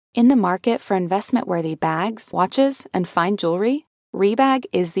In the market for investment-worthy bags, watches, and fine jewelry, Rebag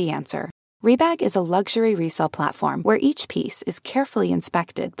is the answer. Rebag is a luxury resale platform where each piece is carefully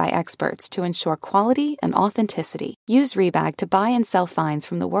inspected by experts to ensure quality and authenticity. Use Rebag to buy and sell finds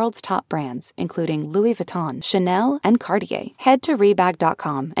from the world's top brands, including Louis Vuitton, Chanel, and Cartier. Head to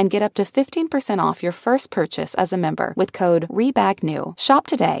Rebag.com and get up to 15% off your first purchase as a member with code REBAGNEW. Shop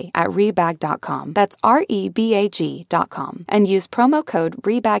today at Rebag.com. That's REBAG.com. And use promo code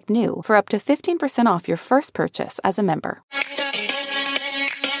REBAGNEW for up to 15% off your first purchase as a member.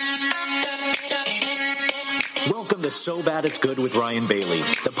 Welcome to So Bad It's Good with Ryan Bailey,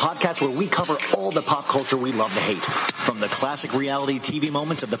 the podcast where we cover all the pop culture we love to hate, from the classic reality TV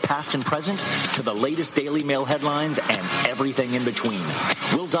moments of the past and present to the latest Daily Mail headlines and everything in between.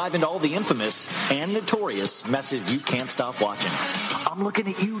 We'll dive into all the infamous and notorious messes you can't stop watching. I'm looking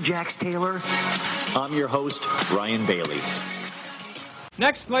at you, Jax Taylor. I'm your host, Ryan Bailey.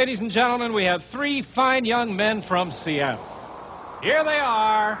 Next, ladies and gentlemen, we have three fine young men from Seattle. Here they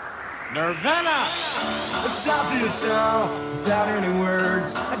are. Nirvana! Stop yourself without any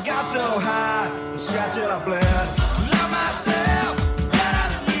words. I got so high, I scratched it, I bled. Love myself better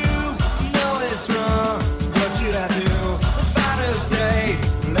than you. You know it's wrong, so what should I do? The finest day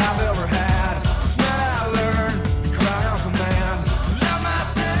I've ever had is when I learned to cry on command. Love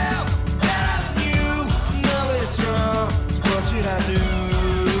myself better than you. You know it's wrong, so what should I do?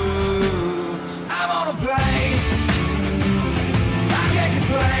 I'm on a plane. I can't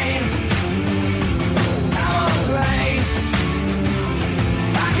complain.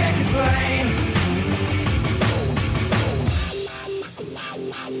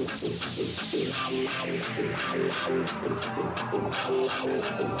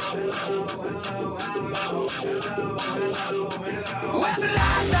 With the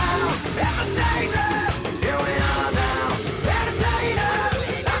lights down, entertainers, here we are now, entertainers,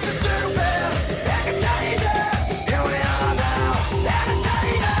 nothing stupid, entertainers, here we are now,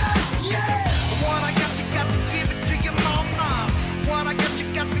 entertainers, yeah. What I got, you got to give it to your mama. What I got, you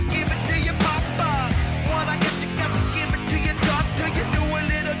got to give it to your papa. What I got, you got to give it to your doctor. You do a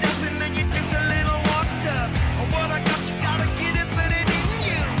little dancing and you drink a little water. What I got, you got to get it, put it in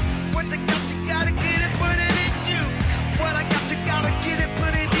you. What I got, you got to get it, put it in you. What I got, you got to get it,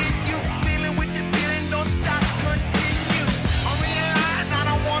 put it in you. Feeling with the feeling, don't stop, continue. I realize I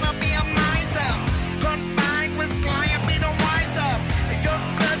don't want to be a miser. Confined with slime, be the wiser. Your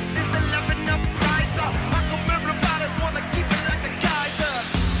blood is the loving of riser. How come everybody want to keep it like a Kaiser?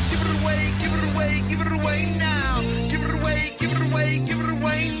 Give it away, give it away, give it away now. Give it away, give it away, give it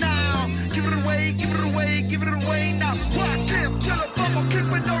away now. Give it away, give it away, give it away now. Why can't tell if I'm a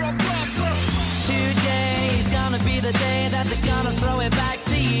keeping or a problem? Today is gonna be the day that they're gonna throw it back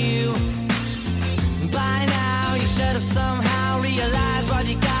to you. By now you should have somehow realized what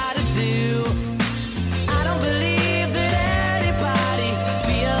you gotta do. I don't believe that anybody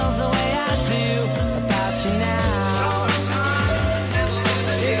feels the way I do about you now.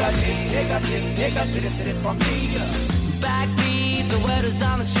 Backbeat, the word is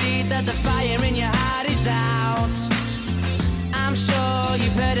on the street that the fire in your heart is out. I'm sure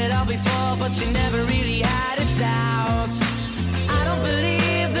you've heard it all before, but you never really had a doubt. I don't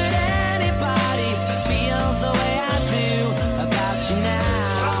believe that anybody feels the way I do about you now.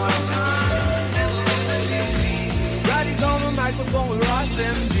 Roddy's on the microphone with Ross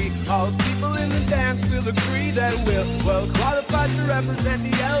MG. All the people in the dance will agree that we're well qualified to represent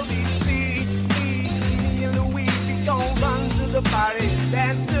the LBC. Me and Louis, we gon' run to the party,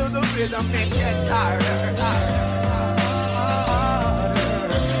 dance to the rhythm, it gets harder, harder.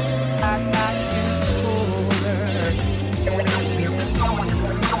 I got you colder.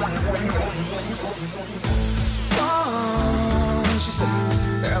 Song, she said,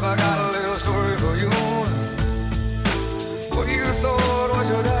 have I got a little story for you? What you thought was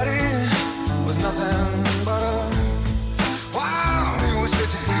your daddy was nothing but a while you were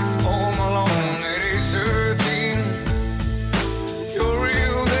sitting home alone at age 13. Your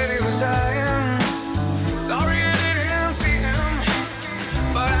real daddy was dying. Sorry I didn't see him,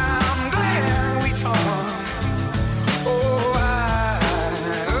 but I'm glad we talked. Oh,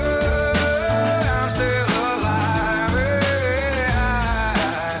 I'm still alive.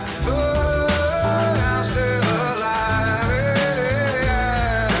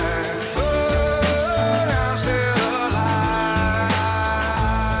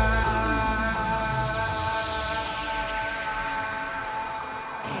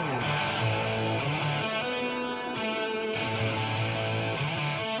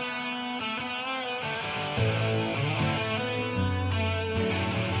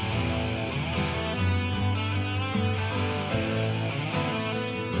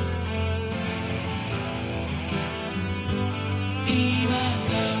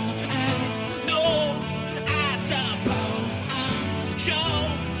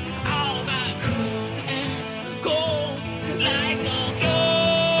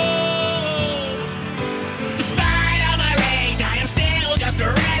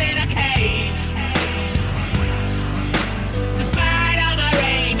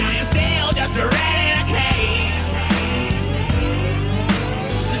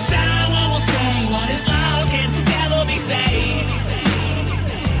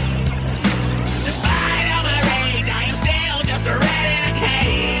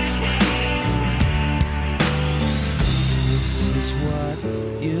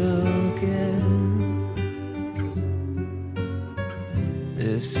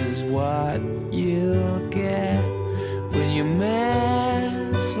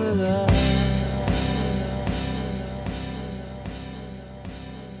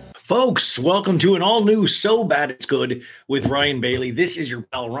 Folks, welcome to an all-new So Bad It's Good with Ryan Bailey. This is your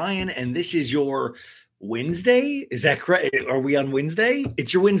pal Ryan, and this is your Wednesday. Is that correct? Are we on Wednesday?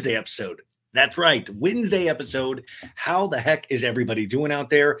 It's your Wednesday episode. That's right. Wednesday episode. How the heck is everybody doing out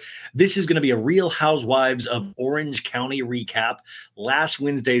there? This is going to be a Real Housewives of Orange County recap. Last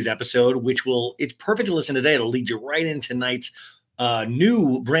Wednesday's episode, it's perfect to listen today. It'll lead you right into tonight's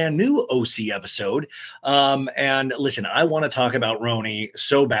brand new OC episode. And listen, I want to talk about Roni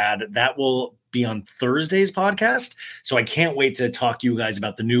so bad. That will be on Thursday's podcast. So I can't wait to talk to you guys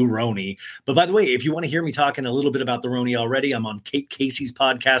about the new Roni. But by the way, if you want to hear me talking a little bit about the Roni already, I'm on Kate Casey's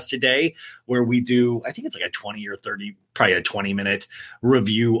podcast today, where we do, I think it's like a 20 or 30, probably a 20-minute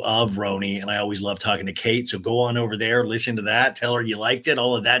review of Roni. And I always love talking to Kate. So go on over there, listen to that, tell her you liked it,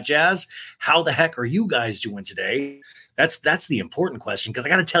 all of that jazz. How the heck are you guys doing today? That's the important question, because I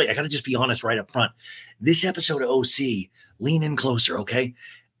got to tell you, I got to just be honest right up front. This episode of OC, lean in closer, okay?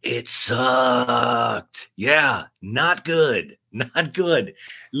 It sucked. Yeah, not good. Not good.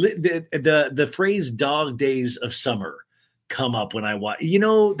 The phrase dog days of summer come up when I watch. You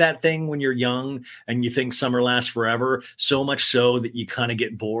know that thing when you're young and you think summer lasts forever, so much so that you kind of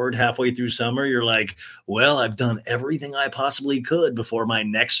get bored halfway through summer. You're like, well, I've done everything I possibly could before my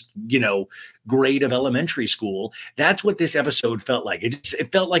next, grade of elementary school. That's what this episode felt like. It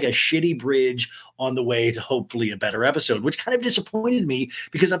felt like a shitty bridge on the way to hopefully a better episode, which kind of disappointed me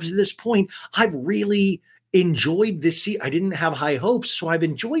because up to this point, I've really enjoyed this season. I didn't have high hopes, so I've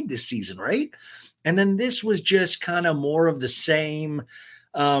enjoyed this season, right? And then this was just kind of more of the same.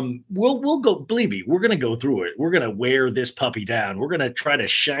 We'll go, believe me, we're going to go through it. We're going to wear this puppy down. We're going to try to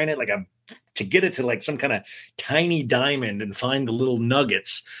shine it to get it to like some kind of tiny diamond and find the little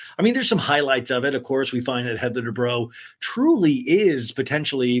nuggets. I mean, there's some highlights of it. Of course, we find that Heather Dubrow truly is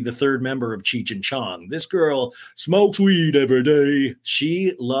potentially the third member of Cheech and Chong. This girl smokes weed every day.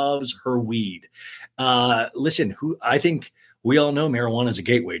 She loves her weed. Listen, I think we all know marijuana is a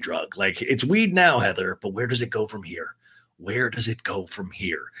gateway drug. Like, it's weed now, Heather, but where does it go from here? Where does it go from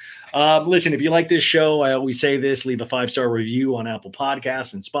here? Listen, if you like this show, I always say this, leave a 5-star review on Apple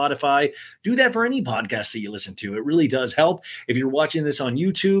Podcasts and Spotify. Do that for any podcast that you listen to. It really does help. If you're watching this on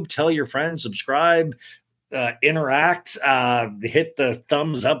YouTube, tell your friends, subscribe, interact, hit the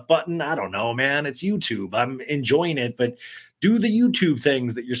thumbs up button. I don't know, man. It's YouTube. I'm enjoying it, but do the YouTube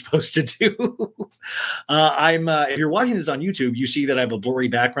things that you're supposed to do. If you're watching this on YouTube, you see that I have a blurry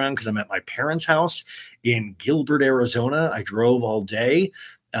background because I'm at my parents' house in Gilbert, Arizona. I drove all day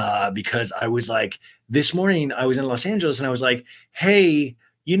because I was like, this morning I was in Los Angeles and I was like, hey,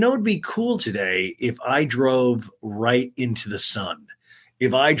 it'd be cool today if I drove right into the sun.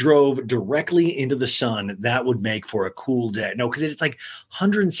 If I drove directly into the sun, that would make for a cool day. No, because it's like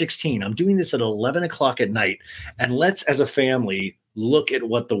 116. I'm doing this at 11 o'clock at night. And let's, as a family, look at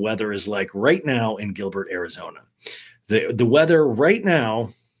what the weather is like right now in Gilbert, Arizona. The weather right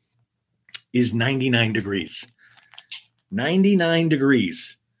now is 99 degrees. 99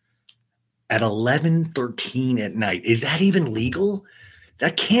 degrees at 11:13 at night. Is that even legal?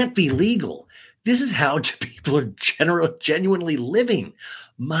 That can't be legal. This is how people are genuinely living.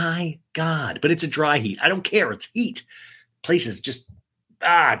 My God. But it's a dry heat. I don't care. It's heat. Places just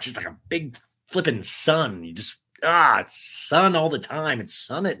like a big flipping sun. You just, it's sun all the time. It's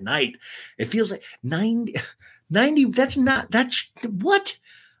sun at night. It feels like 90, that's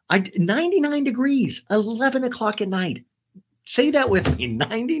 99 degrees, 11 o'clock at night. Say that with me,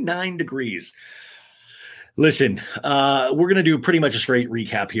 99 degrees. Listen, we're going to do pretty much a straight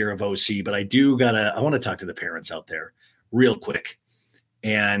recap here of OC, but I want to talk to the parents out there real quick.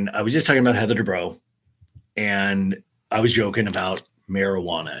 And I was just talking about Heather Dubrow, and I was joking about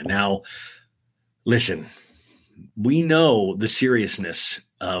marijuana. Now, listen, we know the seriousness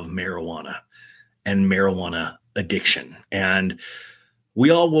of marijuana and marijuana addiction. And we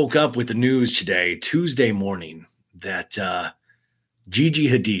all woke up with the news today, Tuesday morning, that Gigi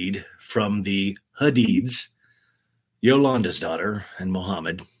Hadid from the Hadids, Yolanda's daughter, and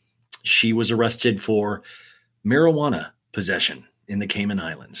Mohammed, she was arrested for marijuana possession in the Cayman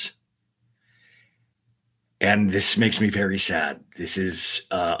Islands. And this makes me very sad. This is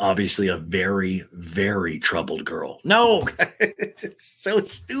obviously a very, very troubled girl. No, it's so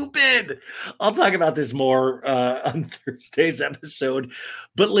stupid. I'll talk about this more on Thursday's episode.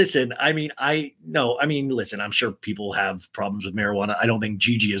 But listen, listen, I'm sure people have problems with marijuana. I don't think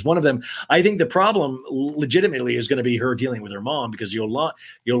Gigi is one of them. I think the problem legitimately is going to be her dealing with her mom, because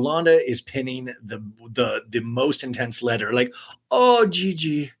Yolanda is pinning the most intense letter. Like, oh,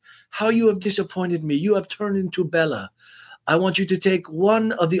 Gigi, how you have disappointed me. You have turned into Bella. I want you to take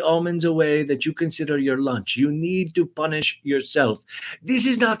one of the almonds away that you consider your lunch. You need to punish yourself. This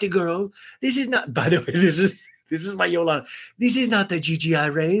is not the girl. This is not, by the way, this is my Yolanda. This is not the Gigi I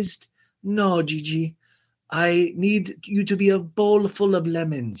raised. No, Gigi. I need you to be a bowl full of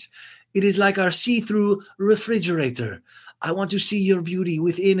lemons. It is like our see-through refrigerator. I want to see your beauty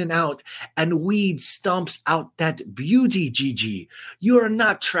within and out, and weed stomps out that beauty, Gigi. You are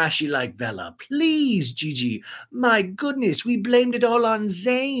not trashy like Bella. Please, Gigi. My goodness, we blamed it all on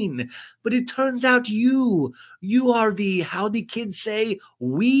Zane. But it turns out you are the, how the kids say,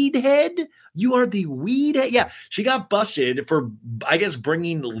 weed head? You are the weed head? Yeah, she got busted for, I guess,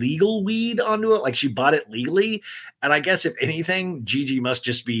 bringing legal weed onto it. Like she bought it legally. And I guess if anything, Gigi must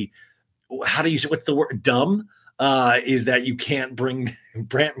just be, how do you say, what's the word? Dumb? Is that you can't bring,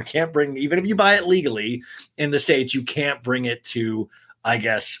 even if you buy it legally in the States, you can't bring it to, I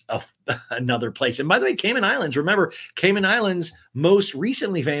guess, another place. And by the way, Cayman Islands, remember, Cayman Islands, most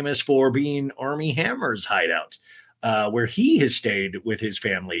recently famous for being Army Hammer's hideout, where he has stayed with his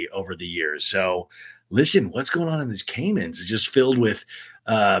family over the years. So listen, what's going on in these Caymans is just filled with,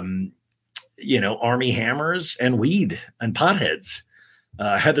 Army Hammers and weed and potheads.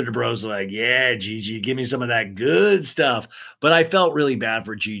 Heather Dubrow's like, yeah, Gigi, give me some of that good stuff. But I felt really bad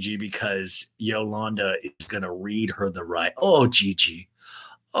for Gigi because Yolanda is going to read her the right. Oh, Gigi,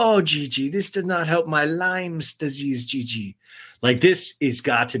 this did not help my Lyme's disease, Gigi. Like this is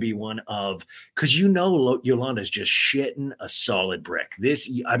got to be one of, because Yolanda's just shitting a solid brick.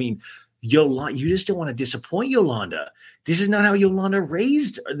 Yolanda, you just don't want to disappoint Yolanda. This is not how Yolanda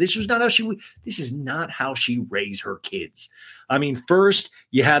raised. This is not how she raised her kids. I mean, first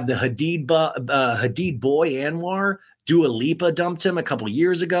you had the Hadid boy Anwar. Dua Lipa dumped him a couple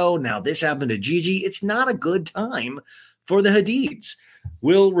years ago. Now this happened to Gigi. It's not a good time for the Hadids.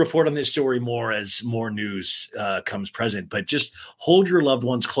 We'll report on this story more as more news comes present, but just hold your loved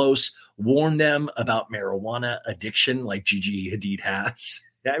ones close. Warn them about marijuana addiction like Gigi Hadid has.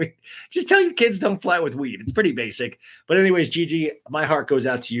 I mean, just tell your kids don't fly with weed. It's pretty basic. But anyways, Gigi, my heart goes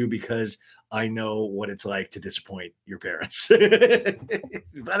out to you because I know what it's like to disappoint your parents.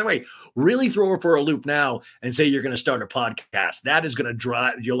 By the way, really throw her for a loop now and say you're going to start a podcast. That is going to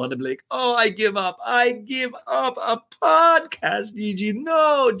drive Yolanda to be like, oh, I give up a podcast, Gigi.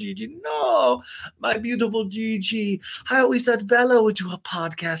 No, Gigi, no. My beautiful Gigi. I always thought Bella would do a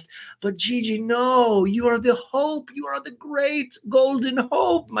podcast. But Gigi, no. You are the hope. You are the great golden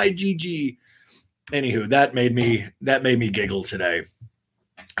hope, my Gigi. Anywho, that made me giggle today.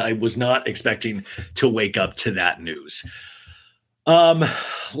 I was not expecting to wake up to that news.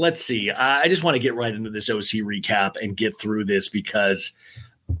 Let's see. I just want to get right into this OC recap and get through this because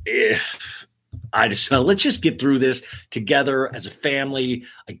let's just get through this together as a family.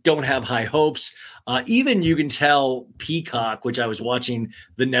 I don't have high hopes. Even you can tell Peacock, which I was watching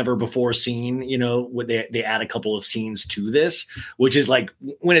the Never Before scene, when they add a couple of scenes to this, which is like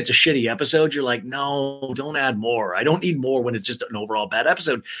when it's a shitty episode, you're like, no, don't add more. I don't need more when it's just an overall bad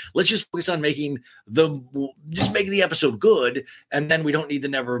episode. Let's just focus on making the episode good. And then we don't need the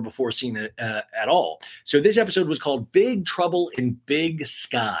Never Before scene at all. So this episode was called Big Trouble in Big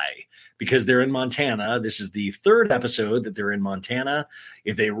Sky. Because they're in Montana. This is the third episode that they're in Montana.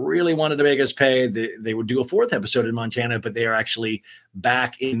 If they really wanted to make us pay, they would do a fourth episode in Montana, but they are actually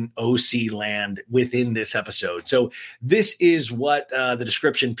back in OC land within this episode. So this is what the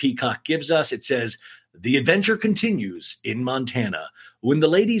description Peacock gives us. It says, the adventure continues in Montana when the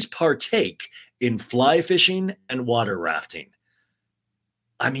ladies partake in fly fishing and water rafting.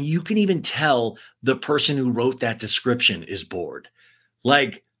 I mean, you can even tell the person who wrote that description is bored.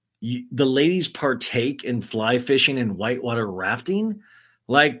 Like, the ladies partake in fly fishing and whitewater rafting.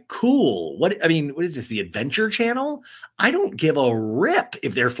 Like, cool. What is this? The Adventure Channel? I don't give a rip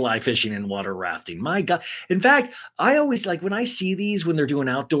if they're fly fishing and water rafting. My God. In fact, I always like when I see these, when they're doing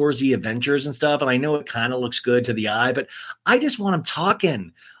outdoorsy adventures and stuff, and I know it kind of looks good to the eye, but I just want them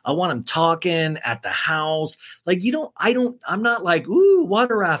talking. I want them talking at the house. Like, I'm not like, ooh,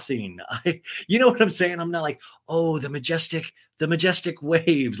 water rafting. You know what I'm saying? I'm not like, oh, the majestic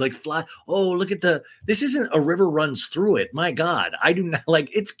waves, like fly. Oh, look at this isn't a river runs through it. My God. I do not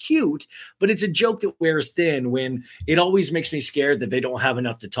like, it's cute, but it's a joke that wears thin when it always makes me scared that they don't have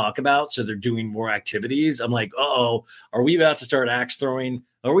enough to talk about. So they're doing more activities. I'm like, uh-oh, are we about to start axe throwing?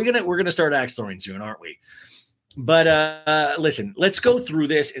 We're going to start axe throwing soon, aren't we? But listen, let's go through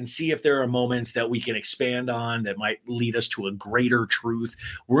this and see if there are moments that we can expand on that might lead us to a greater truth.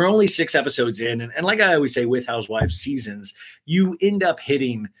 We're only 6 episodes in. And like I always say with Housewives seasons, you end up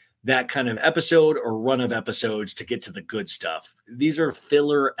hitting that kind of episode or run of episodes to get to the good stuff. These are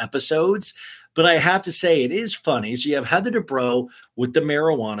filler episodes, But I have to say, it is funny. So you have Heather Dubrow with the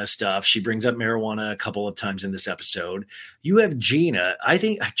marijuana stuff. She brings up marijuana a couple of times in this episode. You have Gina. I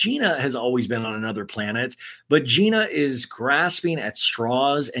think Gina has always been on another planet, but Gina is grasping at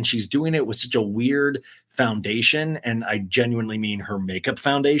straws, and she's doing it with such a weird foundation. And I genuinely mean her makeup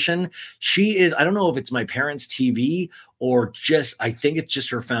foundation. She is, I don't know if it's my parents' TV or just, I think it's just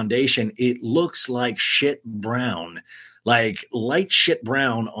her foundation. It looks like shit brown. Like light shit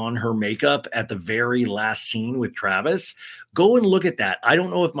brown on her makeup at the very last scene with Travis. Go and look at that. I don't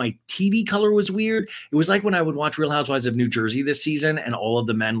know if my TV color was weird. It was like when I would watch Real Housewives of New Jersey this season and all of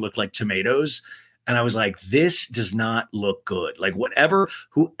the men looked like tomatoes. And I was like, this does not look good. Like whatever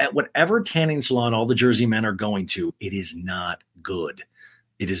tanning salon all the Jersey men are going to, it is not good.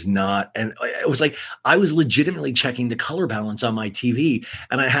 It is not. And it was like, I was legitimately checking the color balance on my TV.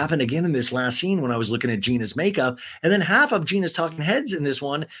 And it happened again in this last scene when I was looking at Gina's makeup. And then half of Gina's talking heads in this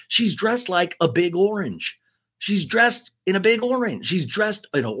one, she's dressed like a big orange. She's dressed in a big orange. She's dressed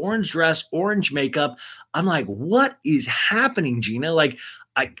in an orange dress, orange makeup. I'm like, what is happening, Gina? Like,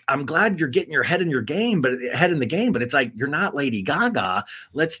 I'm glad you're getting your head in the game, but it's like, you're not Lady Gaga.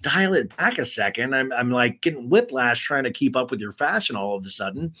 Let's dial it back a second. I'm like getting whiplash trying to keep up with your fashion all of a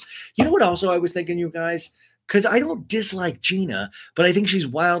sudden. You know what also I was thinking, you guys? Because I don't dislike Gina, but I think she's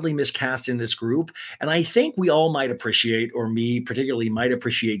wildly miscast in this group. And I think we all might appreciate, or me particularly might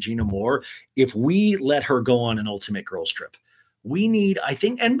appreciate Gina more if we let her go on an ultimate girls trip. We need, I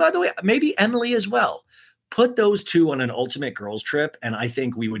think, and by the way, maybe Emily as well. Put those two on an ultimate girls trip, and I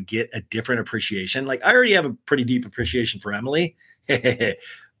think we would get a different appreciation. Like, I already have a pretty deep appreciation for Emily. I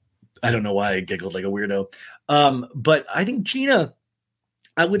don't know why I giggled like a weirdo. But I think Gina,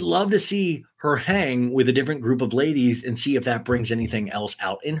 I would love to see her hang with a different group of ladies and see if that brings anything else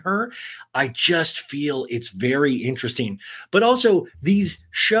out in her. I just feel it's very interesting. But also, these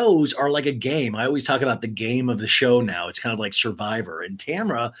shows are like a game. I always talk about the game of the show now. It's kind of like Survivor. And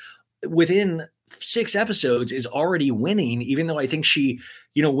Tamra, within 6 episodes, is already winning, even though I think she,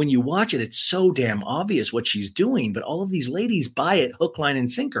 when you watch it, it's so damn obvious what she's doing, but all of these ladies buy it hook, line,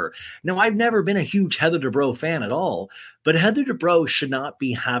 and sinker. Now, I've never been a huge Heather Dubrow fan at all, but Heather Dubrow should not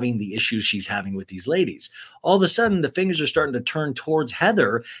be having the issues she's having with these ladies. All of a sudden, the fingers are starting to turn towards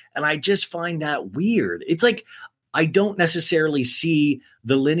Heather, and I just find that weird. It's like, I don't necessarily see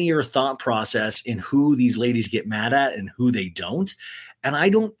the linear thought process in who these ladies get mad at and who they don't. And I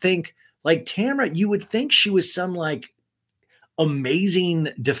don't think, like Tamra, you would think she was some like amazing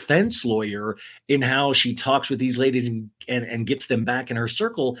defense lawyer in how she talks with these ladies and gets them back in her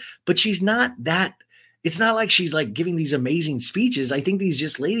circle, but she's not that. It's not like she's like giving these amazing speeches. I think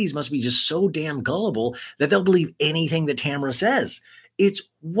these ladies must be just so damn gullible that they'll believe anything that Tamra says. It's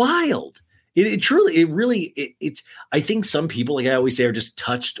wild. It's, I think some people, like I always say, are just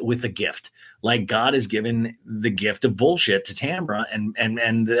touched with the gift. Like God has given the gift of bullshit to Tamra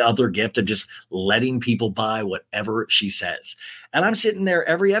and the other gift of just letting people buy whatever she says. And I'm sitting there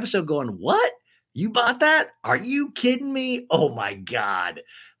every episode going, what? You bought that? Are you kidding me? Oh my God.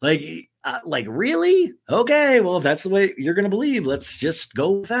 Like really? Okay. Well, if that's the way you're going to believe, let's just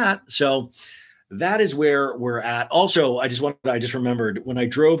go with that. So that is where we're at. Also, I just remembered when I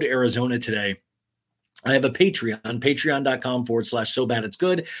drove to Arizona today, I have a Patreon,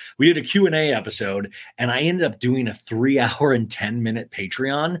 patreon.com/SoBadIt'sGood. We did a Q&A episode, and I ended up doing a 3-hour and 10-minute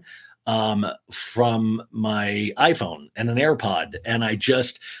Patreon from my iPhone and an AirPod. And I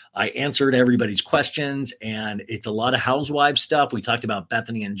answered everybody's questions, and it's a lot of Housewives stuff. We talked about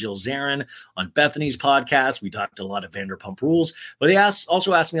Bethany and Jill Zarin on Bethany's podcast. We talked a lot of Vanderpump Rules, but they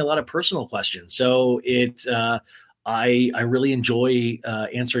also asked me a lot of personal questions. So I really enjoy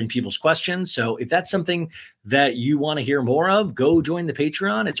answering people's questions. So if that's something that you want to hear more of, go join the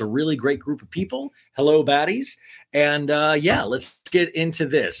Patreon. It's a really great group of people. Hello, baddies. And let's get into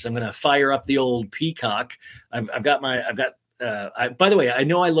this. I'm going to fire up the old Peacock. By the way, I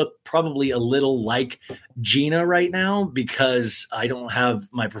know I look probably a little like Gina right now because I don't have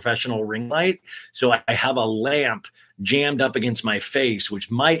my professional ring light. So I have a lamp jammed up against my face, which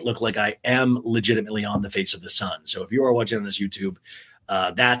might look like I am legitimately on the face of the sun. So if you are watching on this YouTube,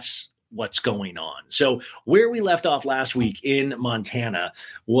 that's what's going on. So where we left off last week in Montana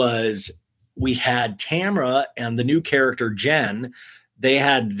was we had Tamra and the new character Jen. They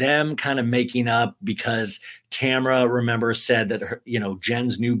had them kind of making up because Tamra, remember, said that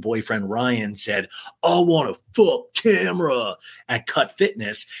Jen's new boyfriend Ryan said, "I want to fuck Tamra" at Cut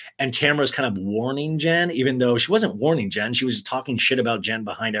Fitness, and Tamra's kind of warning Jen, even though she wasn't warning Jen, she was talking shit about Jen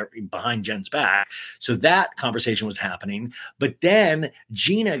behind Jen's back. So that conversation was happening, but then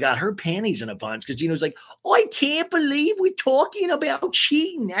Gina got her panties in a bunch because Gina was like, "I can't believe we're talking about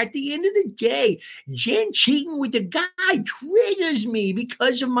cheating. At the end of the day, Jen cheating with the guy triggers me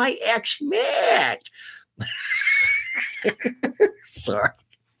because of my ex Matt." Sorry.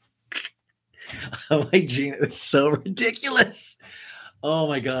 I'm like, Gina, it's so ridiculous. Oh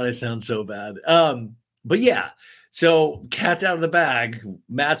my God, I sound so bad. But yeah, so cat's out of the bag.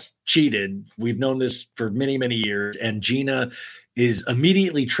 Matt's cheated. We've known this for many, many years. And Gina is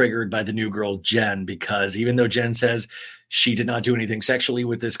immediately triggered by the new girl, Jen, because even though Jen says she did not do anything sexually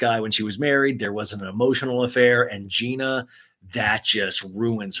with this guy when she was married, there was an emotional affair, and Gina, that just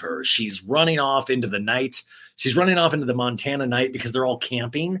ruins her. She's running off into the night. She's running off into the Montana night because they're all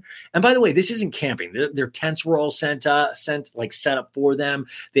camping. And by the way, this isn't camping. Their tents were all set up for them.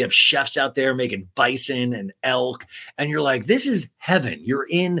 They have chefs out there making bison and elk. And you're like, this is heaven. You're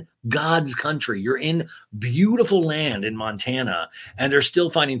in God's country. You're in beautiful land in Montana. And they're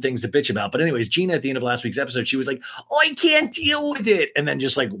still finding things to bitch about. But anyways, Gina, at the end of last week's episode, she was like, "Oh, I can't deal with it." And then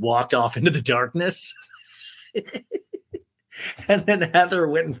just like walked off into the darkness. And then Heather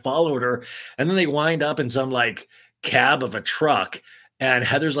went and followed her. And then they wind up in some like cab of a truck. And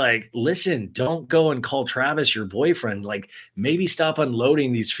Heather's like, "Listen, don't go and call Travis your boyfriend. Like, maybe stop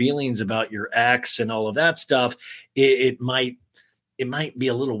unloading these feelings about your ex and all of that stuff. It might be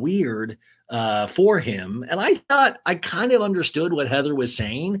a little weird for him." And I thought I kind of understood what Heather was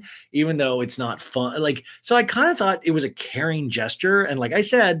saying, even though it's not fun. So I kind of thought it was a caring gesture. And like I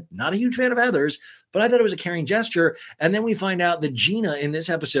said, not a huge fan of Heather's, but I thought it was a caring gesture. And then we find out that Gina in this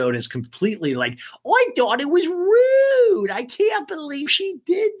episode is completely like, "Oh, I thought it was rude. I can't believe she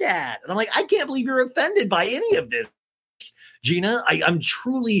did that." And I'm like, I can't believe you're offended by any of this, Gina. I'm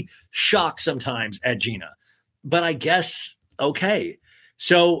truly shocked sometimes at Gina, but I guess, okay.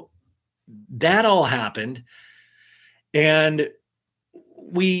 So that all happened. And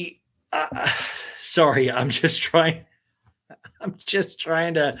sorry, I'm just trying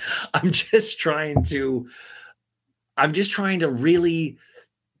to really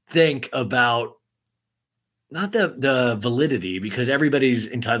think about not the validity, because everybody's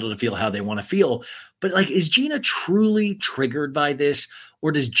entitled to feel how they want to feel, but like, is Gina truly triggered by this,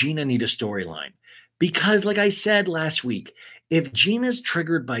 or does Gina need a storyline? Because like I said last week, if Gina's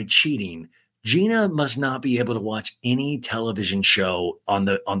triggered by cheating, Gina must not be able to watch any television show on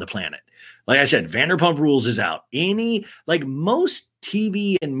the planet. Like I said, Vanderpump Rules is out. Most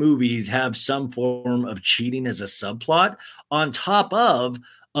TV and movies have some form of cheating as a subplot, on top of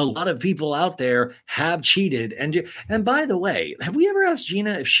a lot of people out there have cheated. And by the way, have we ever asked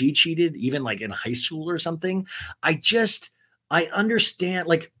Gina if she cheated, even like in high school or something? I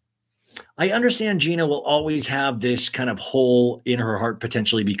understand Gina will always have this kind of hole in her heart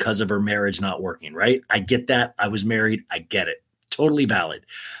potentially because of her marriage not working, right? I get that. I was married. I get it. Totally valid.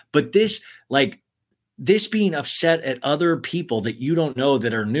 But this being upset at other people that you don't know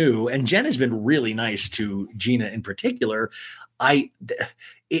that are new, and Jen has been really nice to Gina in particular.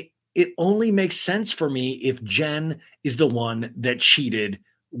 It only makes sense for me if Jen is the one that cheated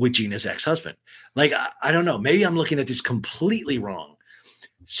with Gina's ex-husband. Like, I don't know. Maybe I'm looking at this completely wrong.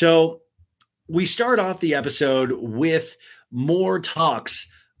 So we start off the episode with more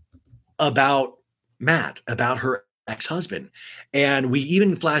talks about Matt, about her ex-husband. And we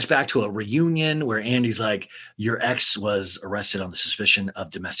even flash back to a reunion where Andy's like, "Your ex was arrested on the suspicion of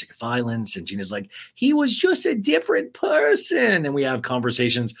domestic violence." And Gina's like, "He was just a different person." And we have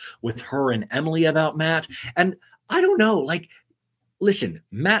conversations with her and Emily about Matt. And I don't know, like, listen,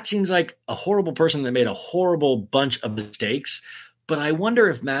 Matt seems like a horrible person that made a horrible bunch of mistakes. But I wonder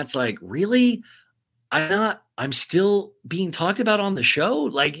if Matt's like, really? I'm still being talked about on the show.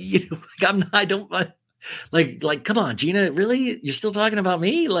 Like, come on, Gina, really? You're still talking about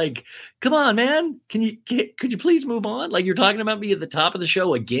me? Like, come on, man. Could you please move on? Like, you're talking about me at the top of the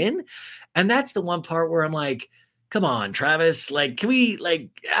show again. And that's the one part where I'm like, come on, Travis, like, can we like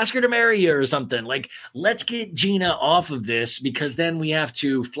ask her to marry you or something? Like, let's get Gina off of this, because then we have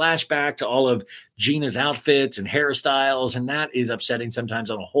to flash back to all of Gina's outfits and hairstyles. And that is upsetting sometimes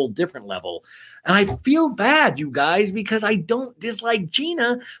on a whole different level. And I feel bad, you guys, because I don't dislike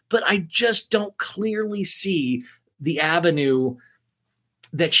Gina, but I just don't clearly see the avenue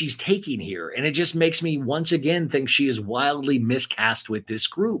that she's taking here. And it just makes me once again think she is wildly miscast with this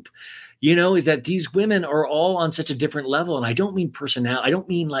group. Is that these women are all on such a different level. And I don't mean personality. I don't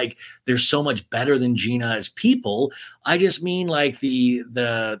mean like they're so much better than Gina as people. I just mean like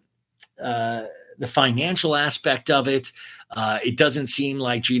the financial aspect of it. It doesn't seem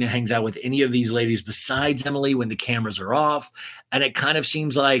like Gina hangs out with any of these ladies besides Emily when the cameras are off. And it kind of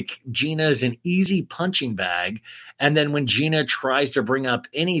seems like Gina is an easy punching bag. And then when Gina tries to bring up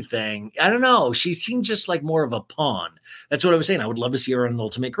anything, I don't know, she seems just like more of a pawn. That's what I was saying. I would love to see her on an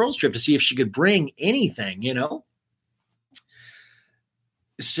Ultimate Girls Trip to see if she could bring anything,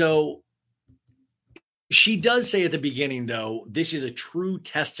 So she does say at the beginning, though, this is a true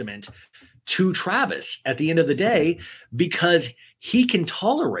testament to Travis at the end of the day, because he can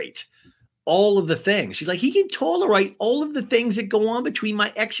tolerate all of the things. She's like, he can tolerate all of the things that go on between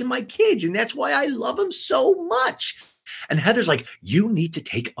my ex and my kids. And that's why I love him so much. And Heather's like, you need to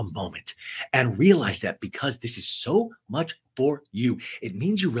take a moment and realize that because this is so much for you, it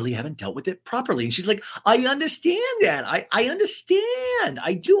means you really haven't dealt with it properly. And she's like, I understand that. I understand.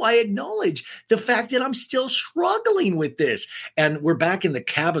 I do. I acknowledge the fact that I'm still struggling with this. And we're back in the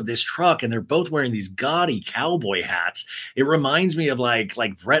cab of this truck and they're both wearing these gaudy cowboy hats. It reminds me of like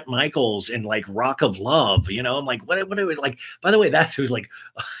Bret Michaels and like Rock of Love. I'm like, what are we like? By the way, that's who's like,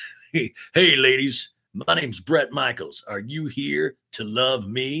 hey, ladies. My name's Bret Michaels. Are you here to love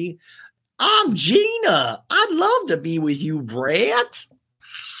me? I'm Gina. I'd love to be with you, Bret.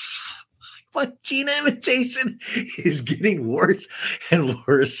 My Gina imitation is getting worse and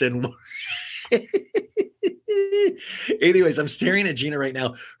worse and worse. Anyways, I'm staring at Gina right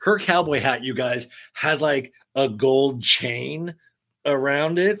now. Her cowboy hat, you guys, has like a gold chain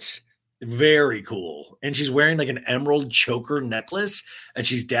around it. Very cool. And she's wearing like an emerald choker necklace and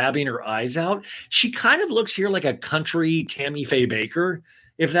she's dabbing her eyes out. She kind of looks here like a country Tammy Faye Baker,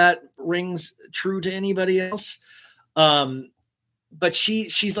 if that rings true to anybody else. But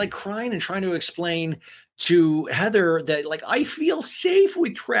she's like crying and trying to explain to Heather that like, I feel safe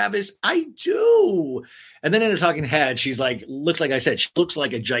with Travis. I do. And then in a talking head, she's like, looks like I said, she looks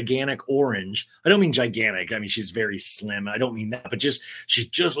like a gigantic orange. I don't mean gigantic. I mean, she's very slim. I don't mean that, but she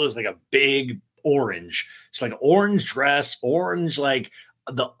just looks like a big orange. It's like an orange dress, orange, like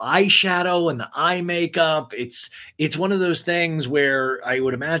the eyeshadow and the eye makeup. It's one of those things where I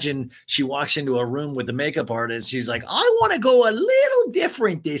would imagine she walks into a room with the makeup artist. She's like, I want to go a little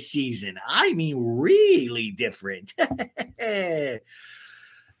different this season. I mean, really different.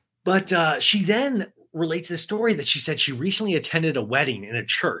 But she then relates the story that she said she recently attended a wedding in a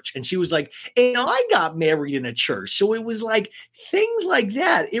church. And she was like, and I got married in a church. So it was like things like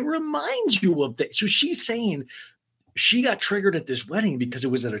that. It reminds you of that. So she's saying, she got triggered at this wedding because it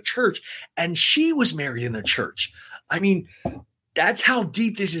was at a church and she was married in a church. I mean, that's how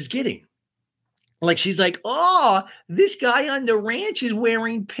deep this is getting. Like, she's like, oh, this guy on the ranch is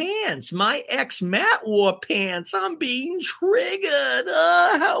wearing pants. My ex Matt wore pants. I'm being triggered.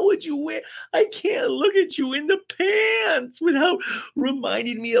 How would you wear? I can't look at you in the pants without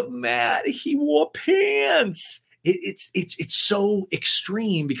reminding me of Matt. He wore pants. It's so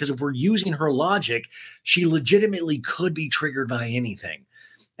extreme because if we're using her logic, she legitimately could be triggered by anything.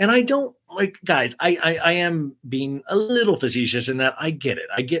 And I don't like, guys, I am being a little facetious in that I get it.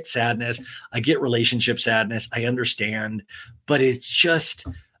 I get sadness. I get relationship sadness. I understand, but it's just,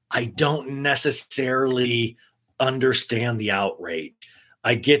 I don't necessarily understand the outrage.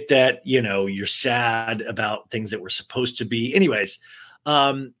 I get that, you're sad about things that were supposed to be. Anyways,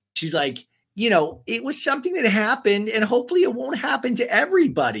 she's like, it was something that happened and hopefully it won't happen to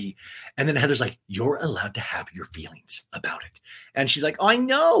everybody. And then Heather's like, you're allowed to have your feelings about it. And she's like, I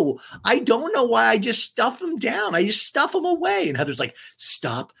know. I don't know why I just stuff them down. I just stuff them away. And Heather's like,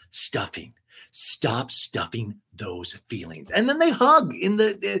 stop stuffing. Stop stuffing those feelings. And then they hug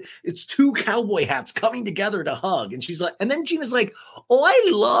it's two cowboy hats coming together to hug. And she's like, and then Gina's like, oh, I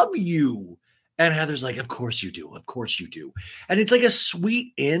love you. And Heather's like, of course you do. Of course you do. And it's like a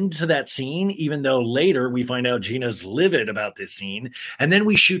sweet end to that scene, even though later we find out Gina's livid about this scene. And then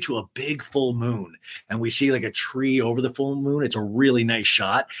we shoot to a big full moon and we see like a tree over the full moon. It's a really nice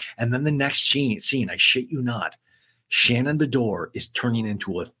shot. And then the next scene, I shit you not, Shannon Bedore is turning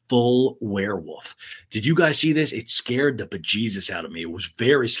into a full werewolf. Did you guys see this? It scared the bejesus out of me. It was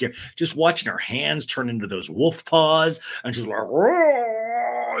very scary. Just watching her hands turn into those wolf paws. And she's like,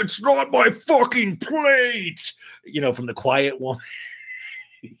 oh, it's not my fucking plate. From The Quiet Woman.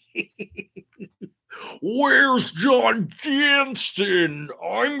 Where's John Jansen?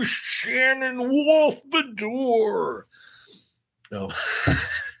 I'm Shannon Wolf Bedore. Oh.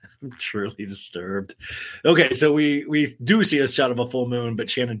 I'm truly disturbed. Okay, so we do see a shot of a full moon, but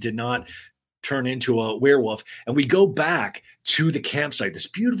Shannon did not turn into a werewolf. And we go back to the campsite, this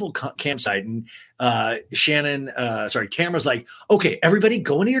beautiful campsite. And Tamara's like, okay, everybody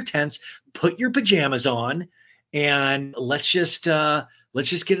go into your tents, put your pajamas on, and let's just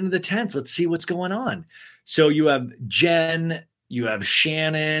get into the tents. Let's see what's going on. So you have Jen, you have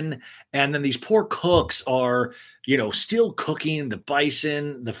Shannon, and then these poor cooks are, still cooking the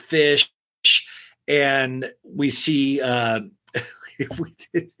bison, the fish, and we see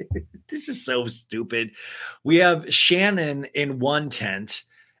this is so stupid. We have Shannon in one tent,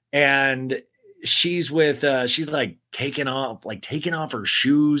 and she's like taking off her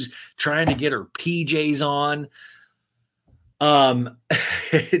shoes, trying to get her PJs on.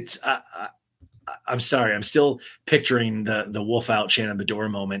 I'm sorry. I'm still picturing the wolf out Shannon Bedore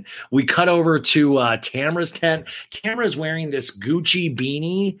moment. We cut over to Tamara's tent. Tamara's wearing this Gucci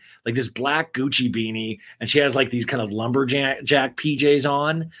beanie, like this black Gucci beanie. And she has like these kind of lumberjack PJs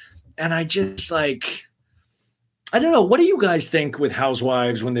on. And I just I don't know. What do you guys think with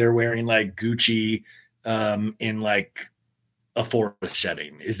Housewives when they're wearing like Gucci in like a forest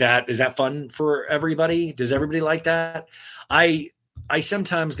setting? Is that fun for everybody? Does everybody like that? I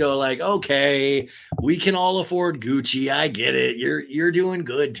sometimes go like, okay, we can all afford Gucci. I get it. You're doing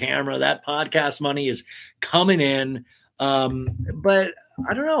good, Tamara. That podcast money is coming in. But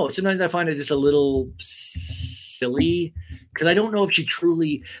I don't know. Sometimes I find it just a little silly because I don't know if she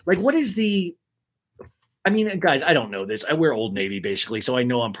truly what is the. I mean, guys, I don't know this. I wear Old Navy basically, so I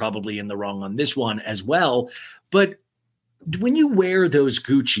know I'm probably in the wrong on this one as well. But when you wear those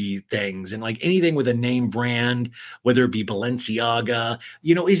Gucci things and like anything with a name brand, whether it be Balenciaga,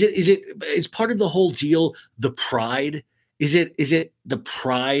 is part of the whole deal the pride? Is it the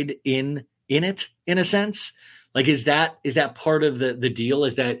pride in it in a sense? Like is that part of the deal?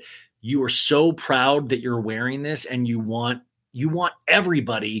 Is that you are so proud that you're wearing this and you want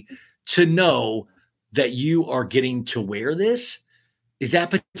everybody to know that you are getting to wear this? Is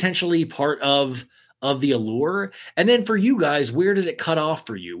that potentially part of the allure? And then for you guys, where does it cut off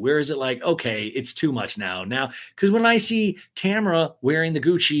for you? Where is it like, okay, it's too much now? Because when I see Tamara wearing the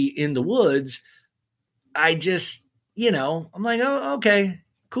Gucci in the woods, I just, I'm like, oh, okay,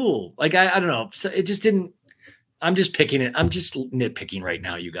 cool. Like, I don't know. So it just didn't, I'm just picking it. I'm just nitpicking right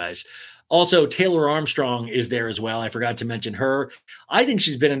now, you guys. Also, Taylor Armstrong is there as well. I forgot to mention her. I think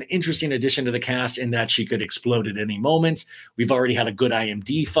she's been an interesting addition to the cast in that she could explode at any moment. We've already had a good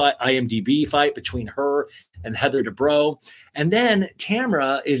IMDb fight between her and Heather Dubrow. And then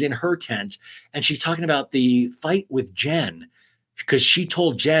Tamara is in her tent, and she's talking about the fight with Jen because she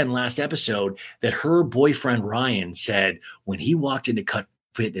told Jen last episode that her boyfriend Ryan said when he walked into Cut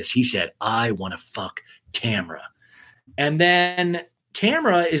Fitness, he said, I want to fuck Tamara. And then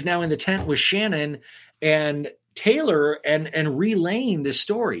Tamara is now in the tent with Shannon and Taylor and relaying this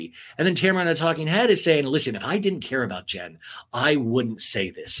story. And then Tamara on a talking head is saying, listen, if I didn't care about Jen, I wouldn't say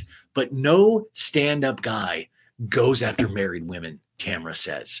this. But no stand-up guy goes after married women, Tamara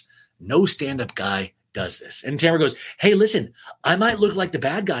says. No stand-up guy does this. And Tamara goes, hey, listen, I might look like the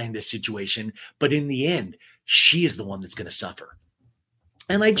bad guy in this situation, but in the end, she is the one that's going to suffer.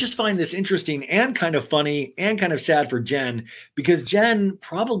 And I just find this interesting and kind of funny and kind of sad for Jen because Jen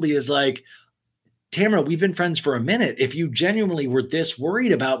probably is like, Tamara, we've been friends for a minute. If you genuinely were this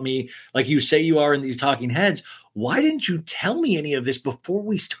worried about me, like you say you are in these talking heads, why didn't you tell me any of this before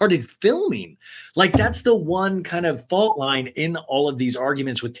we started filming? Like that's the one kind of fault line in all of these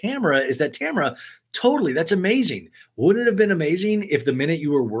arguments with Tamara is that Tamara, totally, that's amazing. Wouldn't it have been amazing if the minute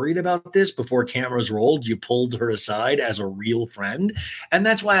you were worried about this before cameras rolled, you pulled her aside as a real friend? And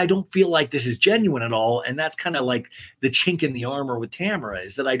that's why I don't feel like this is genuine at all. And that's kind of like the chink in the armor with Tamara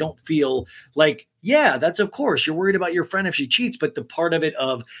is that I don't feel like, yeah, that's of course you're worried about your friend if she cheats, but the part of it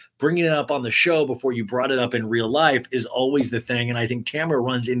of bringing it up on the show before you brought it up in real life is always the thing. And I think Tamara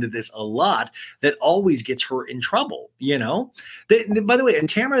runs into this a lot that always gets her in trouble, by the way, and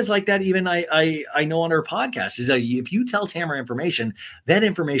Tamara is like that. Even I know on her podcast is that if you tell Tamara information, that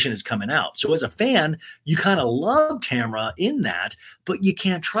information is coming out. So as a fan, you kind of love Tamara in that, but you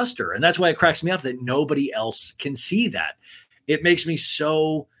can't trust her. And that's why it cracks me up that nobody else can see that. It makes me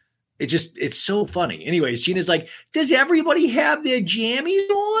so... It's so funny. Anyways, Gina's like, does everybody have their jammies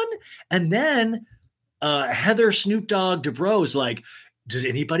on? And then Heather Snoop Dogg Dubrow's like, does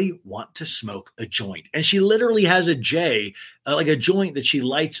anybody want to smoke a joint? And she literally has a J, like a joint that she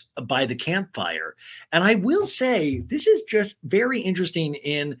lights by the campfire. And I will say, this is just very interesting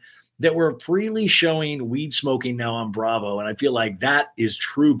in that we're freely showing weed smoking now on Bravo. And I feel like that is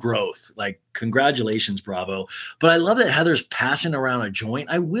true growth. Like, congratulations, Bravo. But I love that Heather's passing around a joint.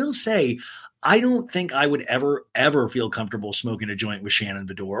 I will say, I don't think I would ever feel comfortable smoking a joint with Shannon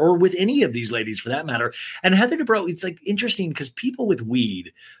Bedore or with any of these ladies for that matter. And Heather Dubrow, it's like interesting because people with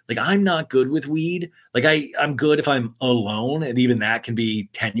weed, like I'm not good with weed. Like I'm good if I'm alone, and even that can be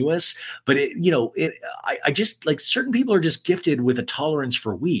tenuous. But I just like certain people are just gifted with a tolerance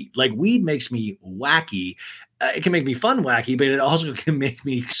for weed. Like weed makes me wacky. It can make me fun wacky, but it also can make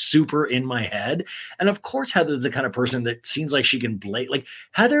me super in my head. And of course, Heather's the kind of person that seems like she can like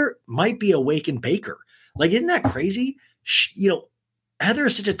Heather might be a wake and baker. Like, isn't that crazy? Heather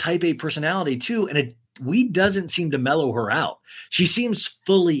is such a type A personality too. And weed doesn't seem to mellow her out. She seems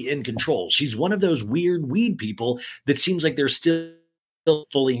fully in control. She's one of those weird weed people that seems like they're still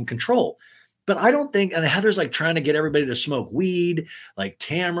fully in control. But I don't think, and Heather's like trying to get everybody to smoke weed, like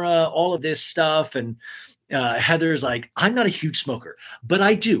Tamra, all of this stuff. And Heather's like, I'm not a huge smoker, but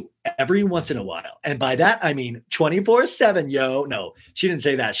I do every once in a while. And by that, I mean 24/7, yo. No, she didn't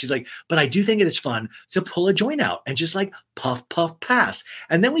say that. She's like, but I do think it is fun to pull a joint out and just like puff, puff, pass.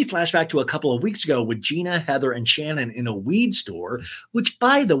 And then we flash back to a couple of weeks ago with Gina, Heather, and Shannon in a weed store, which,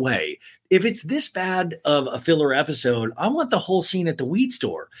 by the way, if it's this bad of a filler episode, I want the whole scene at the weed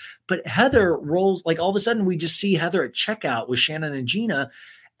store. But Heather rolls, like all of a sudden we just see Heather at checkout with Shannon and Gina.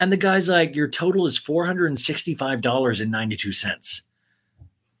 And the guy's like, your total is $465.92.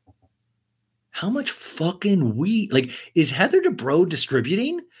 How much fucking weed? Like, is Heather Dubrow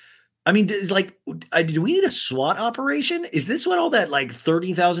distributing? I mean, do we need a SWAT operation? Is this what all that like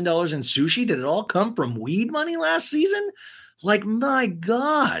 $30,000 in sushi? Did it all come from weed money last season? Like, my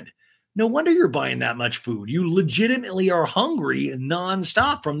God. No wonder you're buying that much food. You legitimately are hungry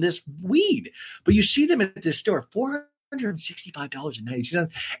nonstop from this weed. But you see them at this store, $465.92.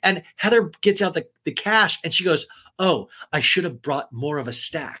 And Heather gets out the cash and she goes, oh, I should have brought more of a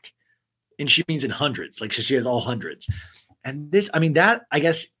stack. And she means in hundreds, like she has all hundreds. And this, I mean, that I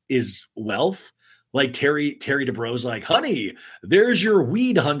guess is wealth. Like Terry Dubrow's like, honey, there's your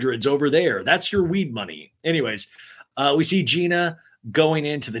weed hundreds over there. That's your weed money. Anyways, we see Gina going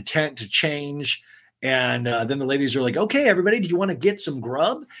into the tent to change. And then the ladies are like, okay, everybody, do you want to get some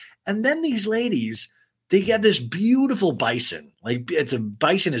grub? And then these ladies, they get this beautiful bison. Like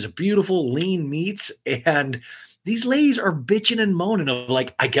bison is a beautiful lean meat. And these ladies are bitching and moaning of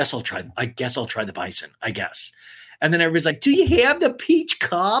like, I guess I'll try the bison, I guess. And then everybody's like, do you have the peach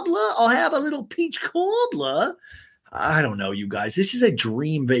cobbler? I'll have a little peach cobbler. I don't know, you guys. This is a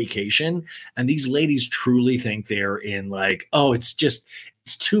dream vacation. And these ladies truly think they're in like, oh, it's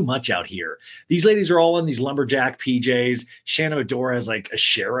too much out here. These ladies are all in these lumberjack PJs. Shannon Bedore has like a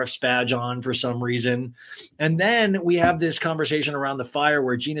sheriff's badge on for some reason. And then we have this conversation around the fire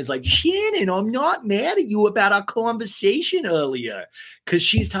where Gina's like, Shannon, I'm not mad at you about our conversation earlier. Because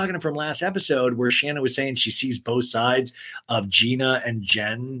she's talking from last episode where Shannon was saying she sees both sides of Gina and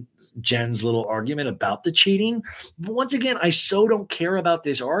Jen's little argument about the cheating. But once again, I so don't care about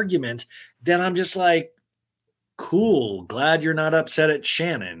this argument that I'm just like, cool. Glad you're not upset at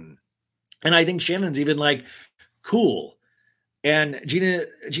Shannon. And I think Shannon's even like, cool. And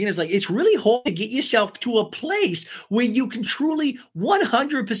Gina's like, it's really hard to get yourself to a place where you can truly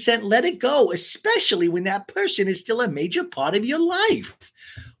 100% let it go, especially when that person is still a major part of your life.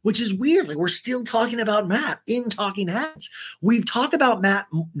 Which is weird. Like, we're still talking about Matt in Talking Heads. We've talked about Matt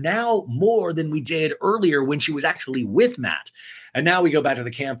now more than we did earlier when she was actually with Matt. And now we go back to the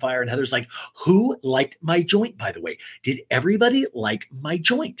campfire and Heather's like, who liked my joint, by the way? Did everybody like my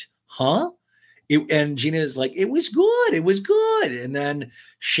joint? Huh? And Gina is like, it was good. It was good. And then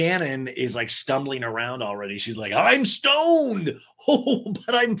Shannon is like stumbling around already. She's like, I'm stoned. Oh,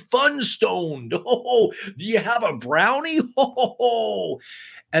 but I'm fun stoned. Oh, do you have a brownie? Oh.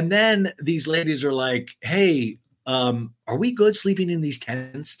 And then these ladies are like, hey, are we good sleeping in these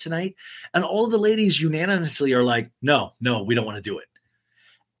tents tonight? And all of the ladies unanimously are like, no, we don't want to do it.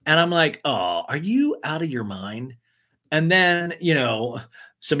 And I'm like, oh, are you out of your mind? And then,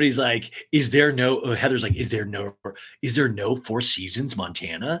 somebody's like, Heather's like, is there no Four Seasons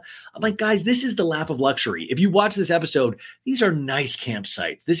Montana? I'm like, guys, this is the lap of luxury. If you watch this episode, these are nice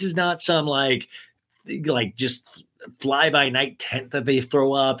campsites. This is not some like just fly by night tent that they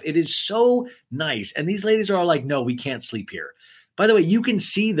throw up. It is so nice. And these ladies are all like, no, we can't sleep here. By the way, you can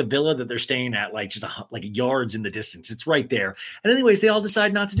see the villa that they're staying at, like just like yards in the distance. It's right there. And anyways, they all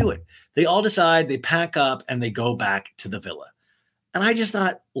decide not to do it. They all decide, they pack up and they go back to the villa. And I just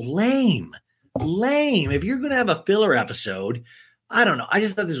thought, lame. If you're going to have a filler episode, I don't know. I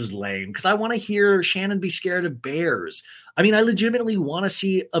just thought this was lame because I want to hear Shannon be scared of bears. I mean, I legitimately want to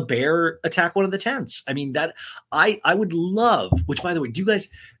see a bear attack one of the tents. I mean, that I would love, which by the way, do you guys,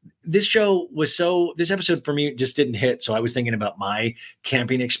 this episode for me just didn't hit. So I was thinking about my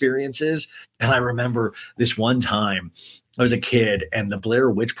camping experiences. And I remember this one time I was a kid and the Blair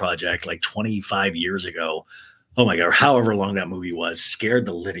Witch Project, like 25 years ago, oh my God, however long that movie was, scared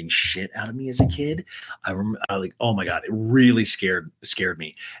the living shit out of me as a kid. I remember, oh my God, it really scared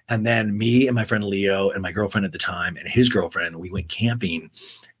me. And then me and my friend Leo and my girlfriend at the time and his girlfriend, we went camping,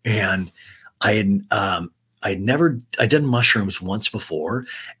 and I done mushrooms once before,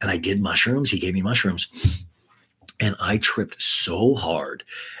 and I did mushrooms. He gave me mushrooms, and I tripped so hard.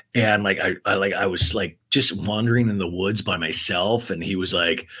 And I was like just wandering in the woods by myself, and he was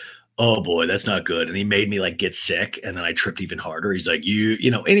like, oh boy, that's not good. And he made me like get sick. And then I tripped even harder. He's like,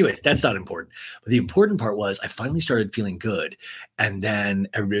 anyways, that's not important. But the important part was I finally started feeling good. And then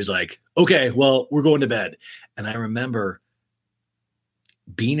everybody's like, okay, well, we're going to bed. And I remember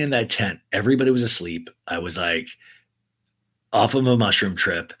being in that tent. Everybody was asleep. I was like off of a mushroom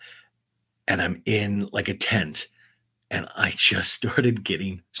trip, and I'm in like a tent, and I just started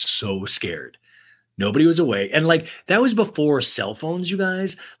getting so scared. Nobody was awake. And like, that was before cell phones, you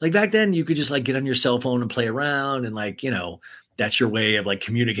guys. Like back then you could just like get on your cell phone and play around, and like, that's your way of like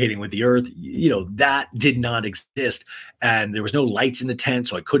communicating with the earth. That did not exist. And there was no lights in the tent,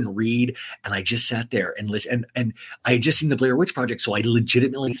 so I couldn't read. And I just sat there and listened. And I had just seen the Blair Witch Project. So I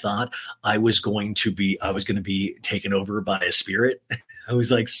legitimately thought I was going to be taken over by a spirit. I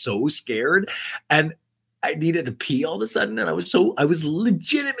was like so scared, and I needed to pee all of a sudden. And I was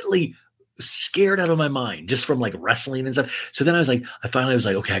legitimately scared out of my mind just from like wrestling and stuff. So then I finally was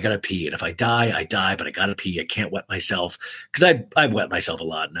like, okay, I gotta pee. And if I die, I die, but I gotta pee. I can't wet myself, because I've wet myself a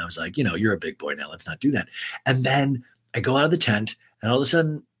lot. And I was like, you're a big boy now. Let's not do that. And then I go out of the tent, and all of a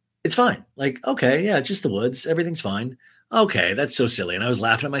sudden it's fine. Like, okay, yeah, it's just the woods. Everything's fine. Okay, that's so silly. And I was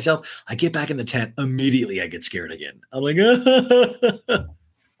laughing at myself. I get back in the tent. Immediately I get scared again. I'm like,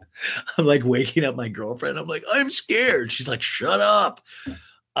 I'm like waking up my girlfriend. I'm like, I'm scared. She's like, shut up.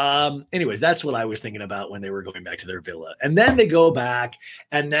 Anyways, that's what I was thinking about when they were going back to their villa. And then they go back,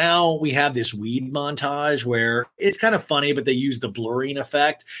 and now we have this weed montage where it's kind of funny, but they use the blurring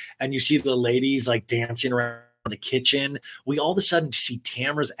effect, and you see the ladies like dancing around the kitchen. We all of a sudden see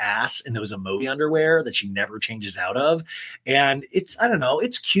Tamara's ass in those emoji underwear that she never changes out of. And I don't know,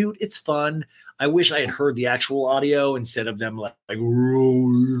 it's cute, it's fun. I wish I had heard the actual audio instead of them like I'm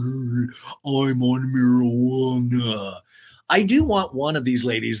on marijuana. I do want one of these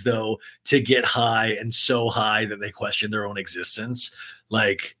ladies, though, to get high, and so high that they question their own existence.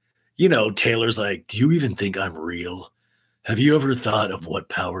 Like, Taylor's like, do you even think I'm real? Have you ever thought of what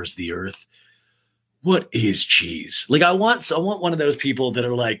powers the earth? What is cheese? Like, I want one of those people that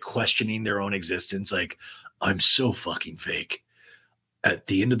are like questioning their own existence. Like, I'm so fucking fake. At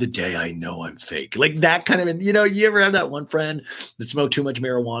the end of the day, I know I'm fake. Like that kind of, you ever have that one friend that smoked too much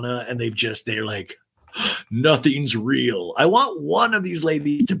marijuana and they're like, nothing's real. I want one of these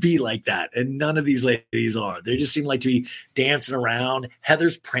ladies to be like that, and none of these ladies are. They just seem like to be dancing around.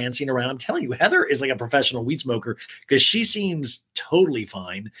 Heather's prancing around. I'm telling you, Heather is like a professional weed smoker because she seems totally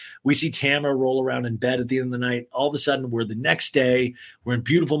fine. We see Tamara roll around in bed at the end of the night. All of a sudden, we're the next day. We're in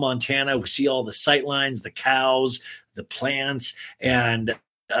beautiful Montana. We see all the sight lines, the cows, the plants, and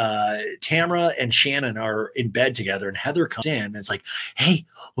Tamara and Shannon are in bed together, and Heather comes in and it's like, hey,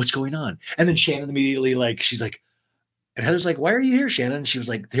 what's going on? And then Shannon immediately she's like, and Heather's like, why are you here, Shannon? And she was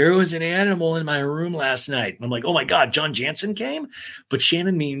like, there was an animal in my room last night. And I'm like, oh my God, John Jansen came? But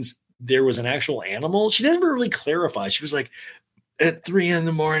Shannon means there was an actual animal. She never really clarified. She was like, at 3 a.m,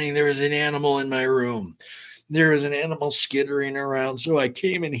 there was an animal in my room. There was an animal skittering around. So I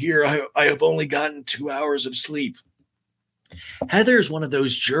came in here. I have only gotten 2 hours of sleep. Heather's one of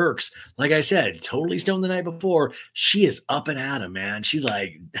those jerks. Like I said, totally stoned the night before. She is up and at him, man. She's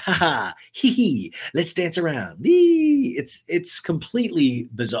like, ha, hee hee, let's dance around. It's completely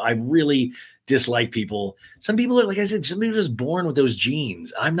bizarre. I really dislike people. Some people are, like I said, some people are just born with those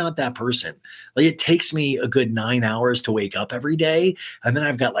genes. I'm not that person. Like, it takes me a good 9 hours to wake up every day, and then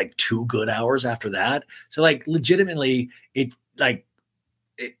I've got like 2 good hours after that. So like legitimately,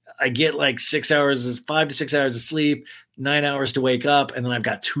 I get like 5 to 6 hours of sleep, 9 hours to wake up, and then I've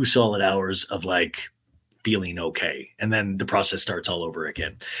got 2 solid hours of like feeling okay. And then the process starts all over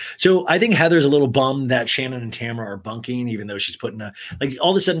again. So I think Heather's a little bummed that Shannon and Tamara are bunking, even though she's putting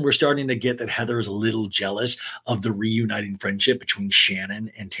all of a sudden we're starting to get that Heather is a little jealous of the reuniting friendship between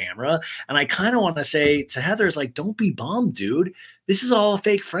Shannon and Tamara. And I kind of want to say to Heather, is like, don't be bummed, dude. This is all a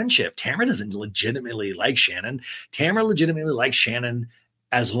fake friendship. Tamara doesn't legitimately like Shannon. Tamara legitimately likes Shannon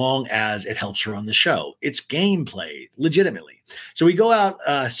as long as it helps her on the show. It's gameplay, legitimately. So we go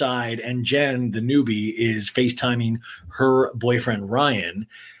outside, and Jen, the newbie, is FaceTiming her boyfriend, Ryan.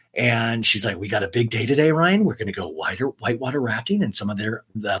 And she's like, we got a big day today, Ryan. We're going to go whitewater rafting, and some of the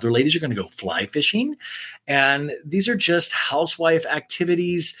other ladies are going to go fly fishing. And these are just housewife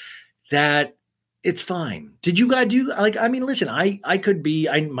activities that it's fine. Did you guys do listen, I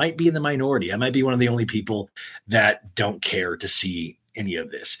might be in the minority. I might be one of the only people that don't care to see any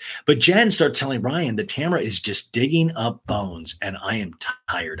of this. But Jen starts telling Ryan that Tamara is just digging up bones, and I am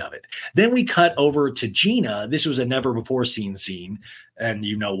tired of it. Then we cut over to Gina. This was a never before seen scene. And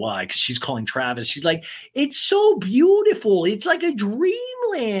you know why, because she's calling Travis. She's like, it's so beautiful. It's like a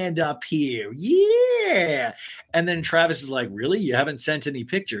dreamland up here. Yeah. And then Travis is like, really? You haven't sent any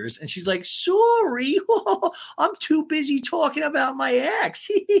pictures? And she's like, sorry. I'm too busy talking about my ex.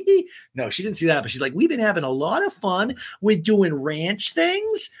 No, she didn't see that. But she's like, we've been having a lot of fun with doing ranch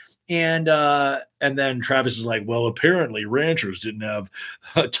things. And then Travis is like, well, apparently ranchers didn't have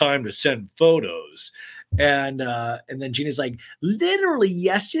time to send photos. And then Gina's like, literally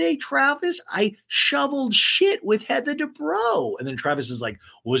yesterday, Travis, I shoveled shit with Heather Dubrow. And then Travis is like,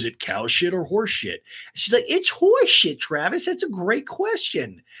 was it cow shit or horse shit? She's like, it's horse shit, Travis. That's a great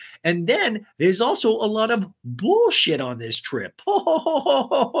question. And then there's also a lot of bullshit on this trip.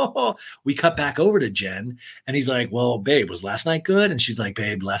 We cut back over to Jen, and he's like, well, babe, was last night good? And she's like,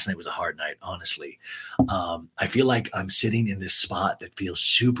 babe, last night was a hard night, honestly. I feel like I'm sitting in this spot that feels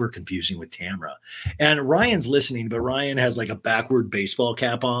super confusing with Tamara. And Ryan's listening, but Ryan has like a backward baseball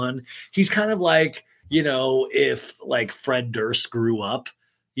cap on. He's kind of like, if like Fred Durst grew up,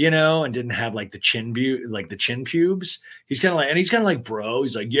 and didn't have like the chin pubes. He's kind of like, bro,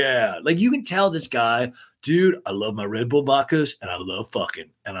 he's like, yeah, like you can tell this guy, dude, I love my Red Bull vodkas and I love fucking,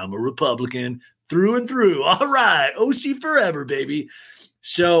 and I'm a Republican through and through. All right. OC forever, baby.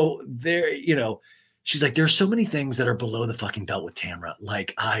 So there, she's like, there's so many things that are below the fucking belt with Tamara.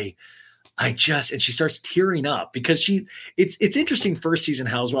 Like and she starts tearing up because it's interesting first season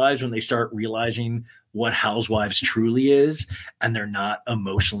Housewives when they start realizing what Housewives truly is, and they're not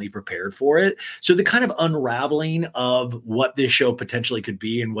emotionally prepared for it. So the kind of unraveling of what this show potentially could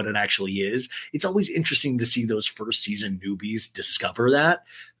be and what it actually is, it's always interesting to see those first season newbies discover that,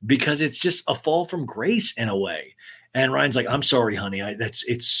 because it's just a fall from grace in a way. And Ryan's like, I'm sorry, honey.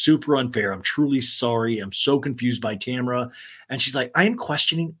 It's super unfair. I'm truly sorry. I'm so confused by Tamara. And she's like, I am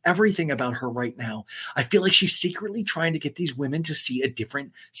questioning everything about her right now. I feel like she's secretly trying to get these women to see a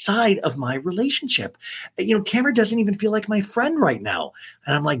different side of my relationship. Tamara doesn't even feel like my friend right now.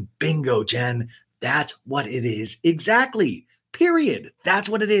 And I'm like, bingo, Jen. That's what it is. Exactly. Period. That's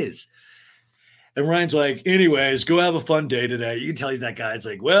what it is. And Ryan's like, anyways, go have a fun day today. You can tell he's that guy. It's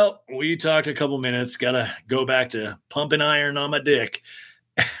like, well, we talked a couple minutes. Got to go back to pumping iron on my dick.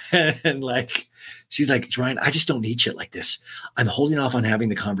 And like, she's like, Ryan, I just don't need shit like this. I'm holding off on having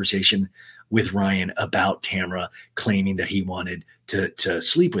the conversation with Ryan about Tamara claiming that he wanted to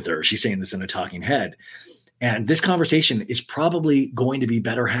sleep with her. She's saying this in a talking head. And this conversation is probably going to be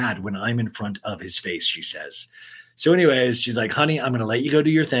better had when I'm in front of his face, she says. So anyways, she's like, honey, I'm going to let you go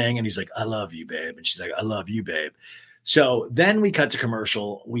do your thing. And he's like, I love you, babe. And she's like, I love you, babe. So then we cut to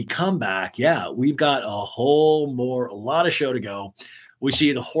commercial. We come back. Yeah, we've got a lot of show to go. We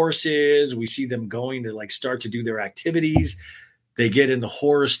see the horses. We see them going to like start to do their activities. They get in the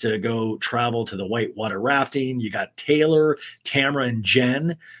horse to go travel to the whitewater rafting. You got Taylor, Tamara, and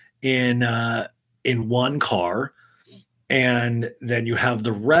Jen in one car. And then you have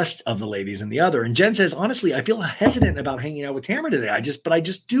the rest of the ladies in the other. And Jen says, honestly, I feel hesitant about hanging out with Tamara today. I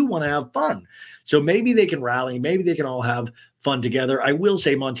just do want to have fun. So maybe they can rally. Maybe they can all have fun together. I will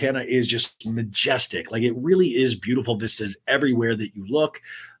say Montana is just majestic. Like it really is beautiful vistas everywhere that you look.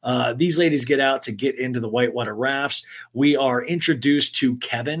 These ladies get out to get into the whitewater rafts. We are introduced to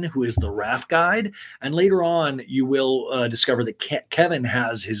Kevin, who is the raft guide. And later on, you will discover that Kevin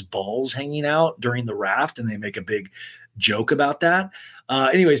has his balls hanging out during the raft, and they make a big joke about that.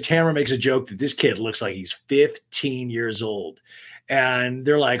 Anyways, Tamara makes a joke that this kid looks like he's 15 years old. And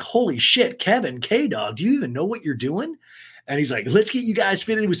they're like, holy shit, Kevin, K-Dog, do you even know what you're doing? And he's like, let's get you guys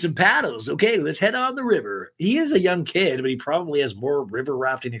fitted with some paddles. Okay, let's head on the river. He is a young kid, but he probably has more river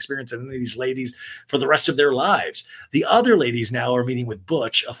rafting experience than any of these ladies for the rest of their lives. The other ladies now are meeting with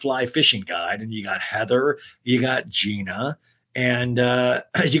Butch, a fly fishing guide. And you got Heather, you got Gina, and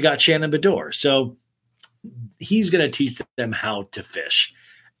you got Shannon Bedore. So he's going to teach them how to fish.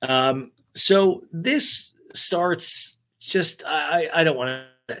 So this starts just, I don't want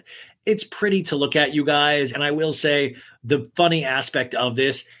to, it's pretty to look at, you guys. And I will say the funny aspect of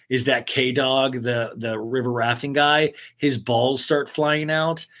this is that K-Dog, the river rafting guy, his balls start flying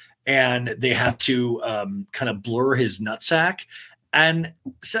out and they have to kind of blur his nutsack. And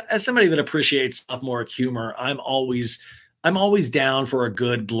so, as somebody that appreciates sophomoric humor, I'm always down for a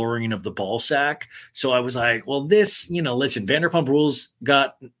good blurring of the ball sack. So I was like, well, this, listen, Vanderpump Rules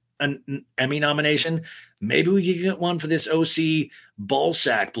got an Emmy nomination. Maybe we could get one for this OC ball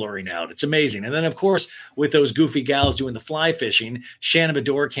sack blurring out. It's amazing. And then, of course, with those goofy gals doing the fly fishing, Shannon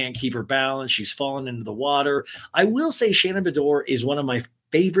Bedore can't keep her balance. She's fallen into the water. I will say Shannon Bedore is one of my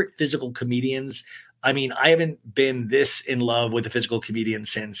favorite physical comedians. I mean, I haven't been this in love with a physical comedian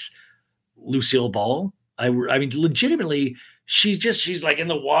since Lucille Ball. I mean, legitimately, she's like in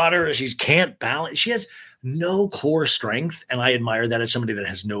the water. She can't balance. She has no core strength. And I admire that as somebody that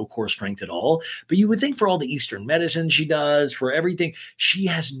has no core strength at all. But you would think for all the Eastern medicine she does, for everything, she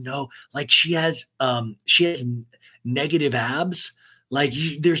has negative abs. Like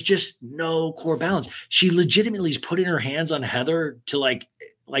there's just no core balance. She legitimately is putting her hands on Heather to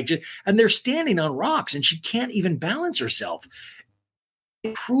and they're standing on rocks and she can't even balance herself.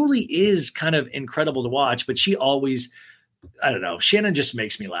 It truly is kind of incredible to watch, but she always, I don't know, Shannon just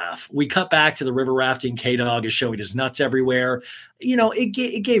makes me laugh. We cut back to the river rafting. K-Dog is showing his nuts everywhere.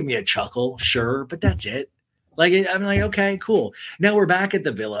 It gave me a chuckle, sure, but that's it. I'm like, okay, cool. Now we're back at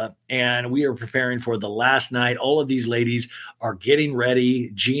the villa and we are preparing for the last night. All of these ladies are getting ready.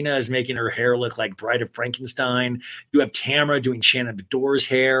 Gina is making her hair look like Bride of Frankenstein. You have Tamara doing Shannon Bedore's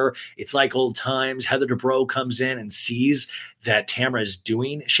hair. It's like old times. Heather Dubrow comes in and sees that Tamara is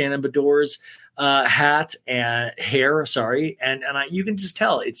doing Shannon Bedore's hat and hair, and you can just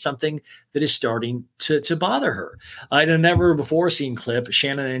tell it's something that is starting to bother her. I'd never before seen clip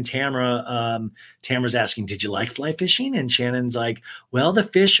Shannon and Tamara's asking, did you like fly fishing? And Shannon's like, well, the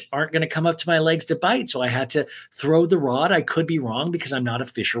fish aren't going to come up to my legs to bite, so I had to throw the rod. I could be wrong because I'm not a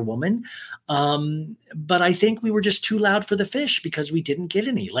fisherwoman, but I think we were just too loud for the fish because we didn't get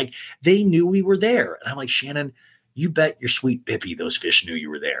any. Like they knew we were there. And I'm like, Shannon, you bet your sweet Bippy those fish knew you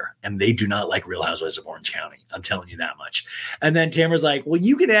were there. And they do not like Real Housewives of Orange County. I'm telling you that much. And then Tamara's like, well,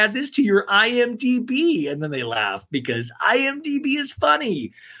 you can add this to your IMDb. And then they laugh because IMDb is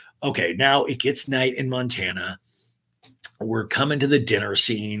funny. Okay, now it gets night in Montana. We're coming to the dinner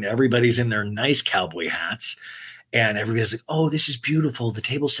scene. Everybody's in their nice cowboy hats. And everybody's like, oh, this is beautiful. The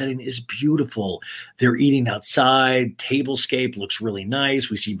table setting is beautiful. They're eating outside. Tablescape looks really nice.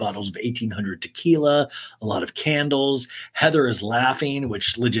 We see bottles of 1800 tequila, a lot of candles. Heather is laughing,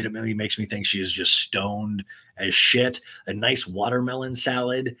 which legitimately makes me think she is just stoned as shit. A nice watermelon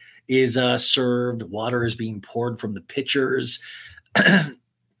salad is served. Water is being poured from the pitchers. I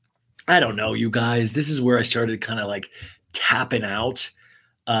don't know, you guys. This is where I started kind of like tapping out.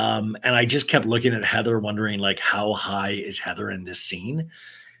 And I just kept looking at Heather, wondering like, how high is Heather in this scene?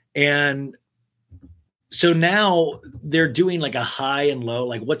 And so now they're doing like a high and low,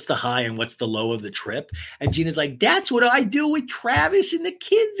 like what's the high and what's the low of the trip? And Gina's like, that's what I do with Travis and the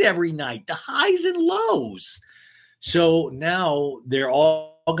kids every night, the highs and lows. So now they're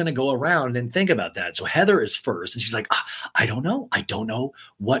all going to go around and think about that. So Heather is first and she's like, I don't know.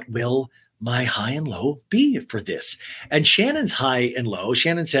 What will my high and low be for this? And Shannon's high and low,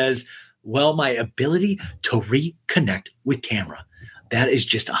 Shannon says, well, my ability to reconnect with Tamara, that is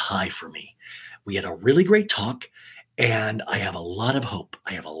just a high for me. We had a really great talk and I have a lot of hope.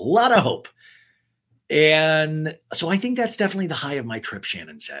 And so I think that's definitely the high of my trip,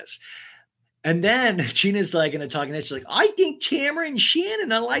 Shannon says. And then Gina's like in a talking head, she's like, I think Tamara and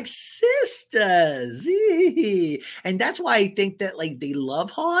Shannon are like sisters. And that's why I think that like they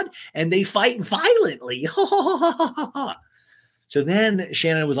love hard and they fight violently. So then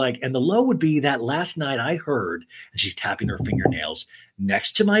Shannon was like, and the low would be that last night I heard, and she's tapping her fingernails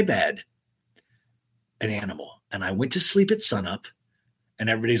next to my bed, an animal. And I went to sleep at sunup and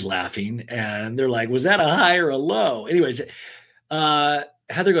everybody's laughing. And they're like, was that a high or a low? Anyways,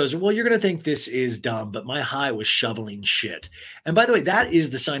 Heather goes, well, you're going to think this is dumb, but my high was shoveling shit. And by the way, that is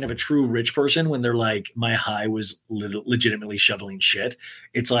the sign of a true rich person when they're like, my high was legitimately shoveling shit.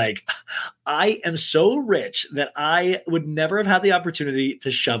 It's like, I am so rich that I would never have had the opportunity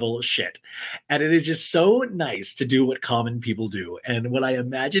to shovel shit. And it is just so nice to do what common people do. And what I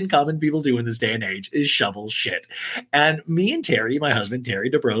imagine common people do in this day and age is shovel shit. And me and Terry, my husband,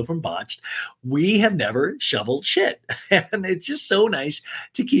 Terry DeBro from Botched, we have never shoveled shit. And it's just so nice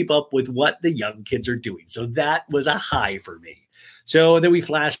to keep up with what the young kids are doing. So that was a high for me. So then we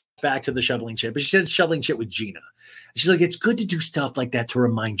flash back to the shoveling shit. But she says shoveling shit with Gina. She's like, it's good to do stuff like that to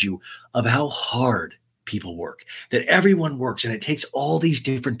remind you of how hard people work, that everyone works, and it takes all these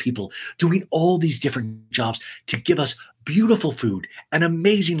different people doing all these different jobs to give us beautiful food and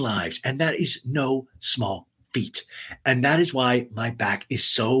amazing lives. And that is no small feat. And that is why my back is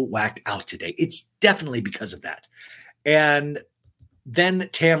so whacked out today. It's definitely because of that. And then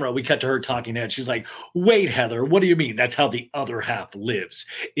Tamara, we cut to her talking and she's like, wait, Heather, what do you mean? That's how the other half lives.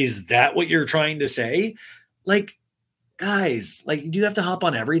 Is that what you're trying to say? Like, guys, like, do you have to hop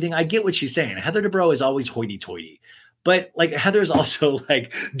on everything? I get what she's saying. Heather DeBro is always hoity-toity. But like Heather's also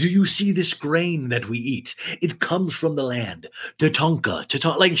like, do you see this grain that we eat? It comes from the land.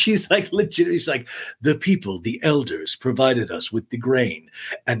 Tatonka. Like she's like legit. She's like, the people, the elders provided us with the grain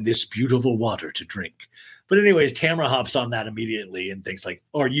and this beautiful water to drink. But anyways, Tamara hops on that immediately and thinks like,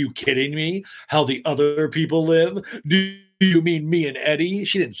 are you kidding me? How the other people live? Do you mean me and Eddie?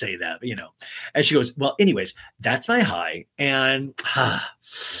 She didn't say that, but you know. And she goes, well, anyways, that's my high. And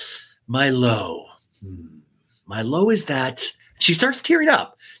my low. My low is that she starts tearing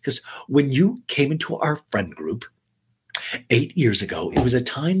up because when you came into our friend group 8 years ago, it was a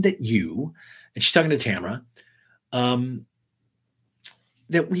time that you, and she's talking to Tamara, that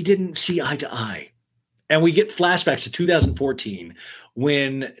we didn't see eye to eye. And we get flashbacks to 2014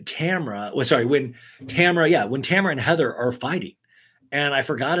 when Tamara and Heather are fighting. And I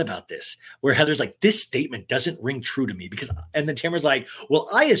forgot about this, where Heather's like, this statement doesn't ring true to me and then Tamara's like, well,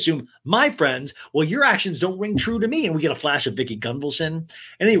 I assume my friends, well, your actions don't ring true to me. And we get a flash of Vicky Gunvalson.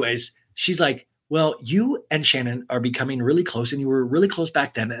 Anyways, she's like, well, you and Shannon are becoming really close and you were really close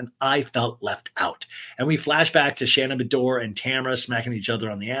back then. And I felt left out. And we flash back to Shannon Bedore and Tamara smacking each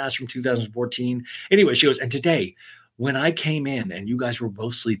other on the ass from 2014. Anyway, she goes, and today when I came in and you guys were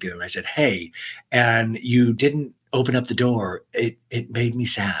both sleeping and I said, hey, and you didn't open up the door, it made me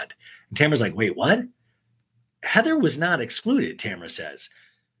sad. And Tamara's like, wait, what? Heather was not excluded, Tamara says.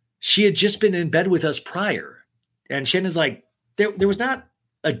 She had just been in bed with us prior. And Shannon's like, there was not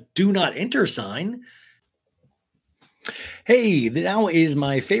a do not enter sign. Hey, now is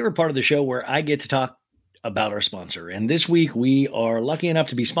my favorite part of the show where I get to talk about our sponsor. And this week we are lucky enough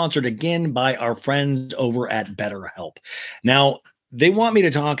to be sponsored again by our friends over at BetterHelp. Now, they want me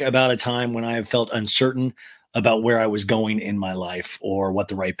to talk about a time when I have felt uncertain about where I was going in my life or what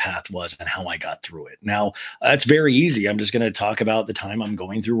the right path was and how I got through it. Now, that's very easy. I'm just going to talk about the time I'm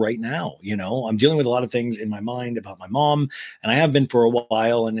going through right now. You know, I'm dealing with a lot of things in my mind about my mom, and I have been for a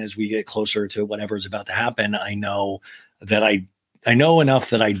while. And as we get closer to whatever is about to happen, I know that I know enough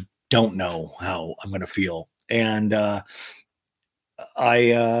that I don't know how I'm going to feel. And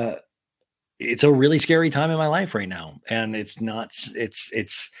it's a really scary time in my life right now. And it's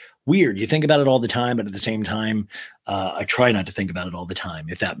weird. You think about it all the time, but at the same time, I try not to think about it all the time,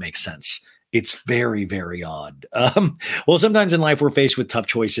 if that makes sense. It's very, very odd. Well, sometimes in life we're faced with tough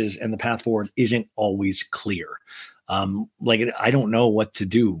choices and the path forward isn't always clear. I don't know what to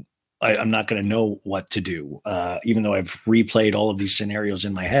do. I'm not going to know what to do. Even though I've replayed all of these scenarios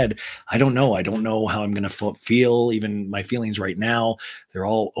in my head, I don't know. I don't know how I'm going to feel. Even my feelings right now, they're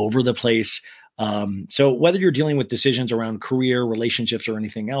all over the place. So whether you're dealing with decisions around career, relationships, or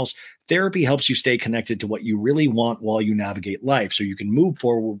anything else, therapy helps you stay connected to what you really want while you navigate life so you can move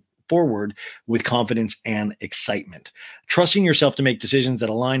forward with confidence and excitement. Trusting yourself to make decisions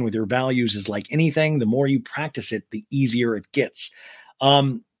that align with your values is like anything. The more you practice it, the easier it gets.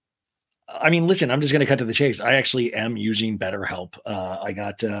 Listen, I'm just going to cut to the chase. I actually am using BetterHelp. I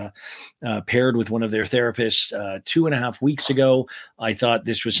got paired with one of their therapists 2.5 weeks ago. I thought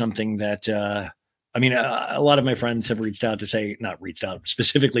this was something that, a lot of my friends have not reached out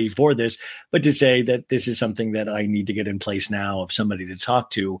specifically for this, but to say that this is something that I need to get in place now of somebody to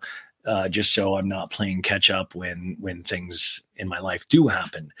talk to, just so I'm not playing catch up when things in my life do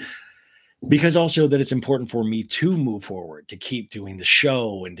happen. Because also that it's important for me to move forward, to keep doing the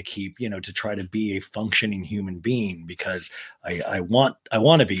show and to keep, to try to be a functioning human being, because I want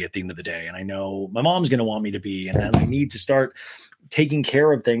to be at the end of the day. And I know my mom's going to want me to be, and I need to start taking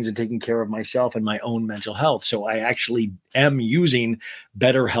care of things and taking care of myself and my own mental health. So I actually am using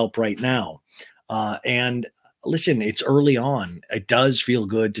BetterHelp right now. And listen, it's early on. It does feel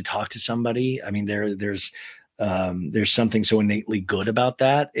good to talk to somebody. I mean, there's There's something so innately good about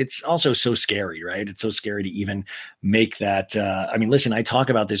that. It's also so scary, right? It's so scary to even make that. I mean, listen, I talk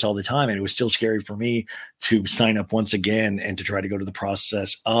about this all the time, and it was still scary for me to sign up once again and to try to go to the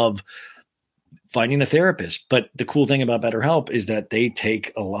process of finding a therapist. But the cool thing about BetterHelp is that they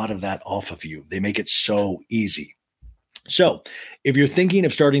take a lot of that off of you. They make it so easy. So if you're thinking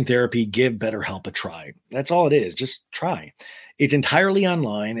of starting therapy, give BetterHelp a try. That's all it is. Just try. It's entirely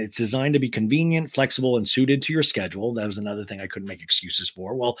online. It's designed to be convenient, flexible, and suited to your schedule. That was another thing I couldn't make excuses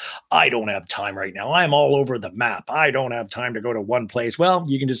for. Well, I don't have time right now. I'm all over the map. I don't have time to go to one place. Well,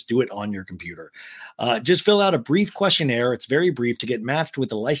 you can just do it on your computer. Just fill out a brief questionnaire. It's very brief to get matched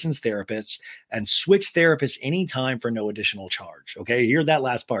with a licensed therapist and switch therapists anytime for no additional charge. Okay, hear that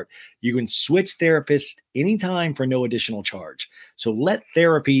last part. You can switch therapists anytime for no additional charge. So let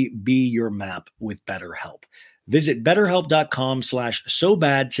therapy be your map with BetterHelp. Visit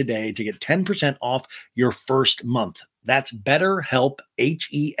betterhelp.com/sobad today to get 10% off your first month. That's BetterHelp,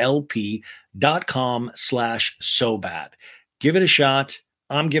 HELP.com/sobad. Give it a shot.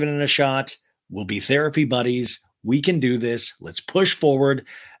 I'm giving it a shot. We'll be therapy buddies. We can do this. Let's push forward.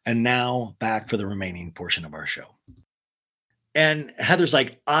 And now back for the remaining portion of our show. And Heather's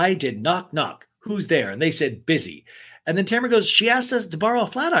like, I did knock, knock. Who's there? And they said, busy. And then Tamara goes, she asked us to borrow a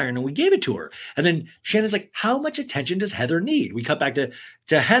flat iron and we gave it to her. And then Shannon's like, how much attention does Heather need? We cut back to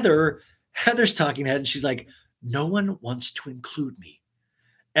Heather. Heather's talking head and she's like, no one wants to include me.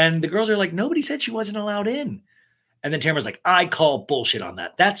 And the girls are like, nobody said she wasn't allowed in. And then Tamara's like, I call bullshit on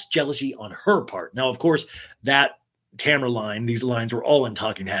that. That's jealousy on her part. Now, of course, that Tamara line, these lines were all in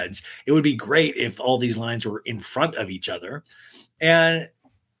talking heads. It would be great if all these lines were in front of each other. And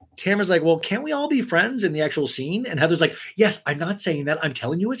Tamara's like, well, can't we all be friends in the actual scene? And Heather's like, yes, I'm not saying that. I'm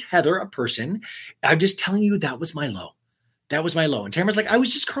telling you as Heather, a person. I'm just telling you that was my low. That was my low. And Tamara's like, I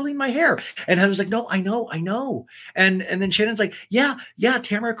was just curling my hair. And Heather's like, no, I know. And then Shannon's like, yeah,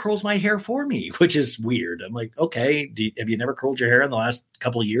 Tamara curls my hair for me, which is weird. I'm like, okay, have you never curled your hair in the last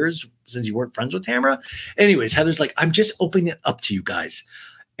couple of years since you weren't friends with Tamara? Anyways, Heather's like, I'm just opening it up to you guys.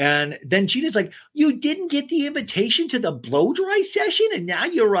 And then Gina's like, you didn't get the invitation to the blow dry session and now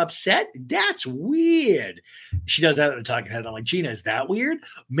you're upset? That's weird. She does that in a talking head. I'm like, Gina, is that weird?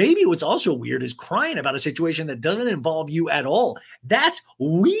 Maybe what's also weird is crying about a situation that doesn't involve you at all. That's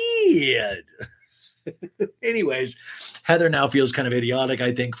weird. Anyways, Heather now feels kind of idiotic,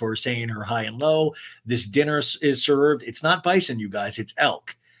 I think, for saying her high and low. This dinner is served. It's not bison, you guys. It's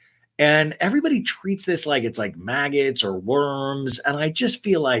elk. And everybody treats this like it's like maggots or worms. And I just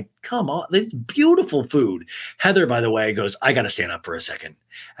feel like, come on, it's beautiful food. Heather, by the way, goes, I got to stand up for a second.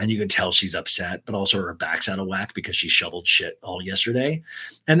 And you can tell she's upset, but also her back's out of whack because she shoveled shit all yesterday.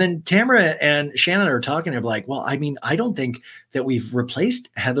 And then Tamara and Shannon are talking. They're like, well, I mean, I don't think that we've replaced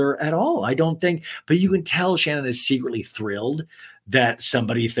Heather at all. I don't think, but you can tell Shannon is secretly thrilled that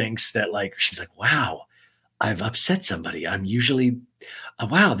somebody thinks that, like, she's like, wow, I've upset somebody. I'm usually,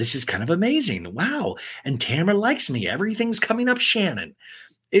 wow, this is kind of amazing. Wow. And Tamara likes me. Everything's coming up Shannon.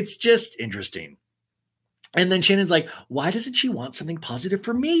 It's just interesting. And then Shannon's like, why doesn't she want something positive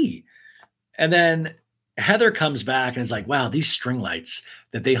for me? And then Heather comes back and is like, wow, these string lights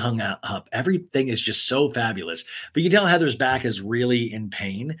that they hung up, everything is just so fabulous. But you can tell Heather's back is really in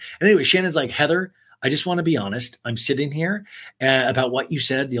pain. And anyway, Shannon's like, Heather, I just want to be honest. I'm sitting here about what you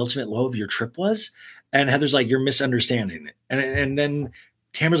said the ultimate low of your trip was. And Heather's like, you're misunderstanding it. And then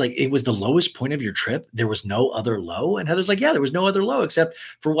Tamara's like, it was the lowest point of your trip. There was no other low. And Heather's like, yeah, there was no other low except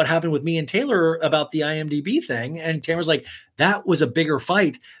for what happened with me and Taylor about the IMDb thing. And Tamara's like, that was a bigger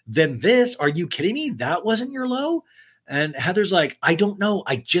fight than this. Are you kidding me? That wasn't your low? And Heather's like, I don't know.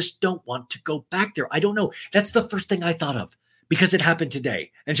 I just don't want to go back there. I don't know. That's the first thing I thought of, because it happened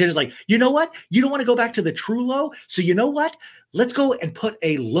today. And Shannon's like, you know what? You don't want to go back to the true low. So you know what? Let's go and put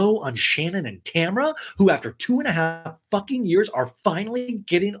a low on Shannon and Tamara, who after 2.5 fucking years are finally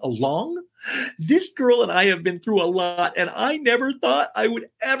getting along. This girl and I have been through a lot, and I never thought I would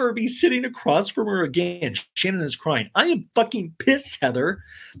ever be sitting across from her again. Shannon is crying. I am fucking pissed, Heather.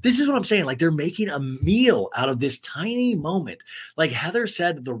 This is what I'm saying. Like, they're making a meal out of this tiny moment. Like, Heather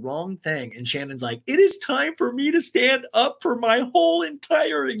said the wrong thing, and Shannon's like, it is time for me to stand up for my whole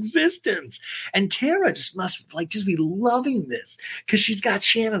entire existence. And Tara just must just be loving this because she's got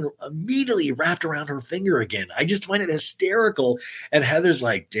Shannon immediately wrapped around her finger again. I just find it hysterical. And Heather's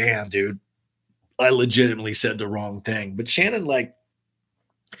like, damn, dude, I legitimately said the wrong thing. But Shannon,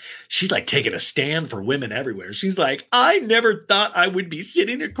 she's like taking a stand for women everywhere. She's like, I never thought I would be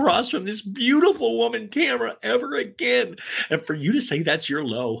sitting across from this beautiful woman, Tamara, ever again. And for you to say that's your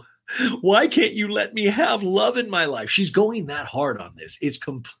low, Why can't you let me have love in my life? She's going that hard on this. It's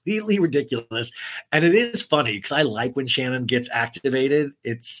completely ridiculous. And it is funny because I like when Shannon gets activated.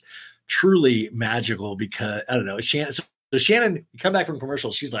 It's truly magical because, I don't know, Shannon. So Shannon, you come back from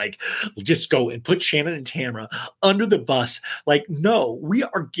commercial. She's like, just go and put Shannon and Tamara under the bus. Like, no, we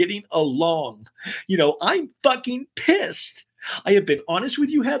are getting along. I'm fucking pissed. I have been honest with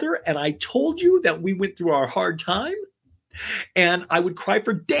you, Heather, and I told you that we went through our hard time. And I would cry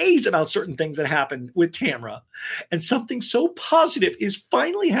for days about certain things that happened with Tamara. And something so positive is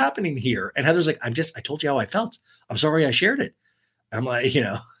finally happening here. And Heather's like, I told you how I felt. I'm sorry I shared it. I'm like,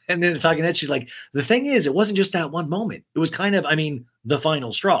 and then talking head, she's like, the thing is, it wasn't just that one moment. It was kind of, the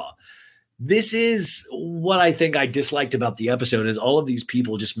final straw. This is what I think I disliked about the episode is all of these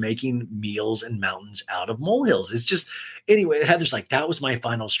people just making meals and mountains out of molehills. It's just, anyway, Heather's like, that was my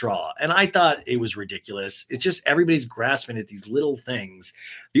final straw. And I thought it was ridiculous. It's just everybody's grasping at these little things.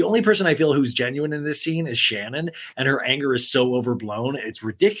 The only person I feel who's genuine in this scene is Shannon, and her anger is so overblown. It's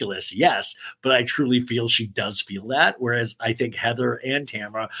ridiculous, yes, but I truly feel she does feel that. Whereas I think Heather and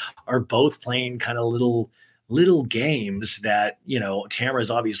Tamara are both playing kind of little games that, Tamara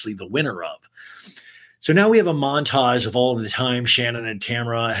is obviously the winner of. So now we have a montage of all of the time Shannon and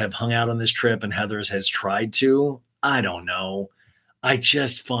Tamara have hung out on this trip and Heather's has tried to. I don't know. I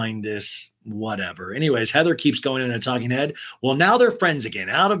just find this whatever. Anyways, Heather keeps going in a talking head. Well, now they're friends again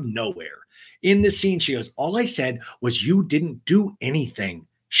out of nowhere. In this scene, she goes, all I said was you didn't do anything,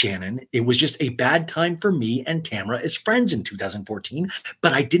 Shannon. It was just a bad time for me and Tamara as friends in 2014,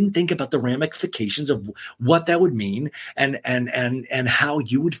 but I didn't think about the ramifications of what that would mean and how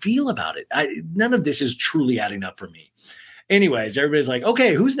you would feel about it. None of this is truly adding up for me. Anyways, everybody's like,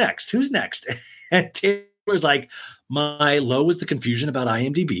 okay, who's next? Who's next? And Taylor's like, my low was the confusion about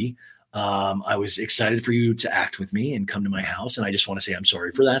IMDb. I was excited for you to act with me and come to my house. And I just want to say, I'm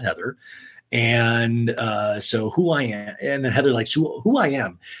sorry for that, Heather. And so who I am, and then Heather's like, so who I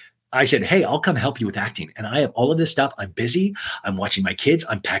am. I said, hey, I'll come help you with acting. And I have all of this stuff. I'm busy. I'm watching my kids.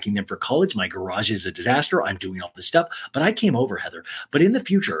 I'm packing them for college. My garage is a disaster. I'm doing all this stuff. But I came over, Heather. But in the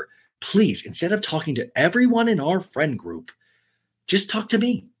future, please, instead of talking to everyone in our friend group, just talk to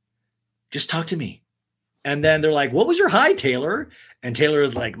me. Just talk to me. And then they're like, what was your high, Taylor? And Taylor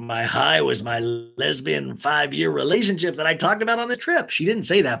is like, my high was my lesbian 5-year relationship that I talked about on the trip. She didn't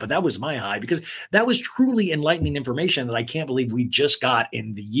say that, but that was my high because that was truly enlightening information that I can't believe we just got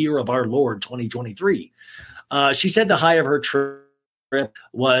in the year of our Lord 2023. She said the high of her trip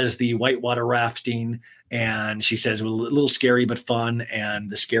was the whitewater rafting. And she says it was a little scary, but fun.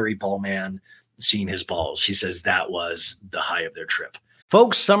 And the scary ball man seeing his balls. She says that was the high of their trip.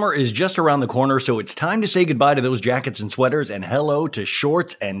 Folks, summer is just around the corner, so it's time to say goodbye to those jackets and sweaters and hello to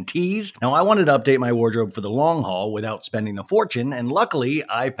shorts and tees. Now, I wanted to update my wardrobe for the long haul without spending a fortune, and luckily,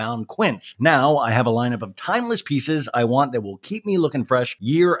 I found Quince. Now, I have a lineup of timeless pieces I want that will keep me looking fresh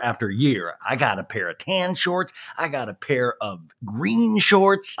year after year. I got a pair of tan shorts. I got a pair of green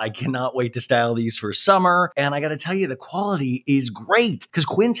shorts. I cannot wait to style these for summer, and I gotta tell you, the quality is great because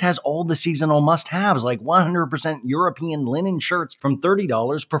Quince has all the seasonal must-haves like 100% European linen shirts from $30,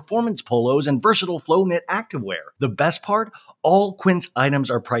 performance polos, and versatile flow knit activewear. The best part? All Quince items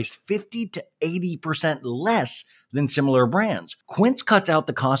are priced 50 to 80% less than similar brands. Quince cuts out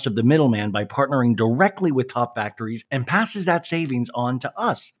the cost of the middleman by partnering directly with top factories and passes that savings on to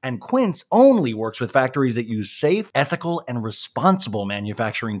us. And Quince only works with factories that use safe, ethical, and responsible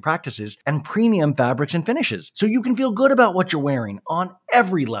manufacturing practices and premium fabrics and finishes, so you can feel good about what you're wearing on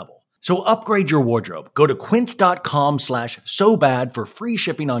every level. So upgrade your wardrobe. Go to quince.com/sobad for free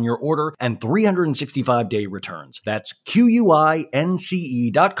shipping on your order and 365-day returns. That's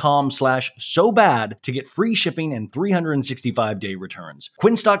QUINCE.com/sobad to get free shipping and 365-day returns.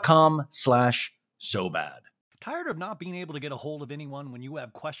 Quince.com/sobad. Tired of not being able to get a hold of anyone when you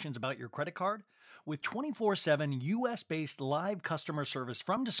have questions about your credit card? With 24/7 US-based live customer service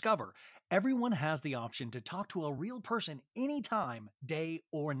from Discover, everyone has the option to talk to a real person anytime, day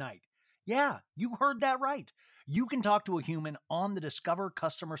or night. Yeah, you heard that right. You can talk to a human on the Discover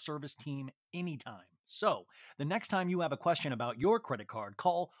customer service team anytime. So, the next time you have a question about your credit card,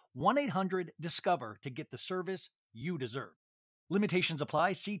 call 1-800-DISCOVER to get the service you deserve. Limitations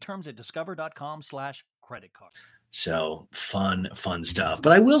apply. See terms at discover.com/credit card. So fun stuff.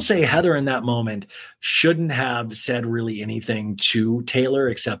 But I will say Heather in that moment shouldn't have said really anything to Taylor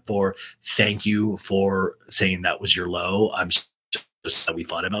except for thank you for saying that was your low. I'm just that we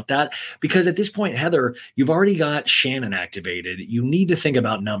thought about that because at this point, Heather, you've already got Shannon activated. You need to think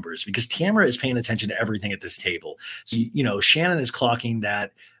about numbers because Tamara is paying attention to everything at this table. So, Shannon is clocking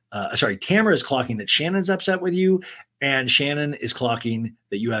that. Tamara is clocking that Shannon's upset with you. And Shannon is clocking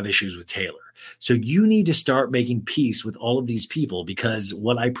that you have issues with Taylor. So you need to start making peace with all of these people, because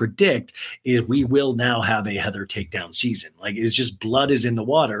what I predict is we will now have a Heather takedown season. Like, it's just blood is in the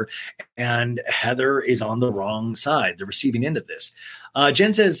water, and Heather is on the wrong side, the receiving end of this.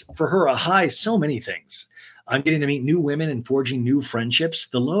 Jen says, for her, a high, so many things. I'm getting to meet new women and forging new friendships.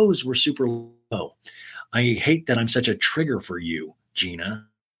 The lows were super low. I hate that I'm such a trigger for you, Gina.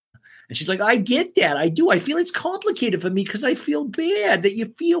 And she's like, I get that. I do. I feel it's complicated for me because I feel bad that you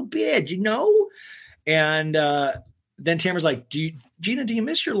feel bad, you know? And then Tamara's like, Gina, do you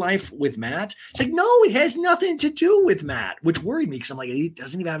miss your life with Matt? It's like, no, it has nothing to do with Matt, which worried me because I'm like, it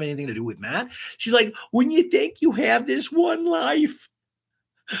doesn't even have anything to do with Matt. She's like, when you think you have this one life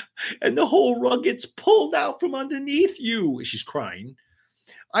and the whole rug gets pulled out from underneath you. She's crying.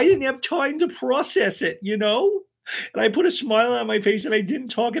 I didn't have time to process it, you know? And I put a smile on my face and I didn't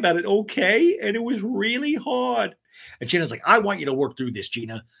talk about it, okay? And it was really hard. And Gina's like, I want you to work through this,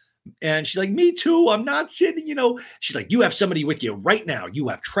 Gina. And she's like, me too. I'm not sitting, you know. She's like, you have somebody with you right now. You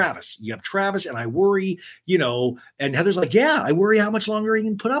have Travis. And I worry, you know. And Heather's like, yeah, I worry how much longer he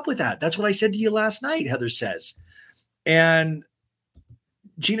can put up with that. That's what I said to you last night, Heather says. And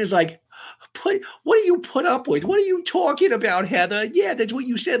Gina's like, what do you put up with? What are you talking about, Heather? Yeah, that's what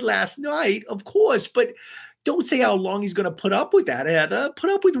you said last night, of course. But don't say how long he's going to put up with that, Heather. Put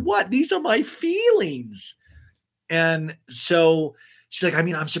up with what? These are my feelings. And so she's like, I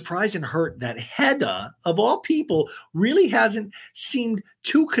mean, I'm surprised and hurt that Heather, of all people, really hasn't seemed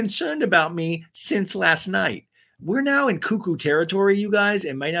too concerned about me since last night. We're now in cuckoo territory, you guys.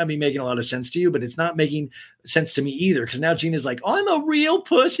 It might not be making a lot of sense to you, but it's not making sense to me either. Because now Gina's like, I'm a real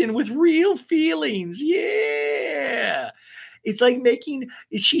person with real feelings. Yeah. It's like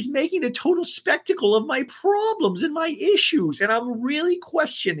she's making a total spectacle of my problems and my issues. And I'm really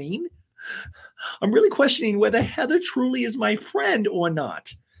questioning whether Heather truly is my friend or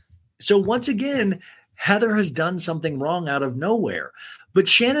not. So once again, Heather has done something wrong out of nowhere. But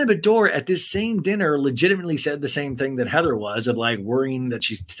Shannon Bedore at this same dinner legitimately said the same thing that Heather was, of like worrying that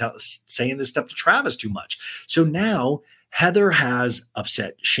she's saying this stuff to Travis too much. So now Heather has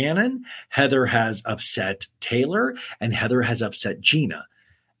upset Shannon, Heather has upset Taylor, and Heather has upset Gina.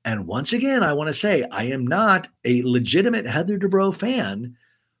 And once again, I want to say I am not a legitimate Heather Dubrow fan,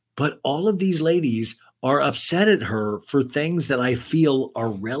 but all of these ladies are upset at her for things that I feel are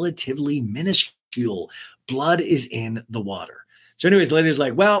relatively minuscule. Blood is in the water. So anyways, the lady's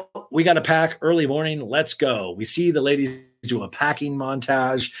like, well, we got to pack early morning. Let's go. We see the ladies do a packing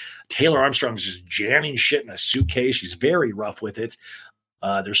montage. Taylor Armstrong's just jamming shit in a suitcase. She's very rough with it.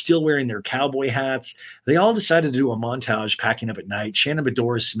 They're still wearing their cowboy hats. They all decided to do a montage packing up at night. Shannon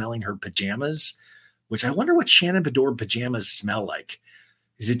Bedore is smelling her pajamas, which I wonder what Shannon Bedore pajamas smell like.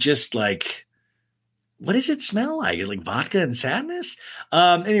 Is it just like, what does it smell like? Is it like vodka and sadness?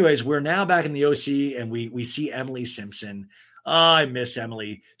 Anyways, we're now back in the OC and we see Emily Simpson. Oh, I miss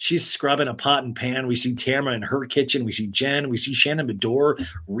Emily. She's scrubbing a pot and pan. We see Tamara in her kitchen. We see Jen. We see Shannon Bedore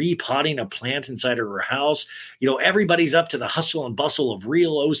repotting a plant inside of her house. You know, everybody's up to the hustle and bustle of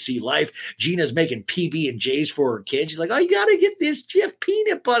real OC life. Gina's making PB&Js for her kids. She's like, oh, you got to get this Jif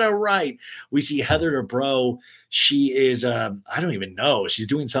peanut butter right. We see Heather Dubrow. She is, I don't even know. She's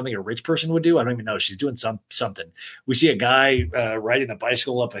doing something a rich person would do. I don't even know. She's doing something. We see a guy riding a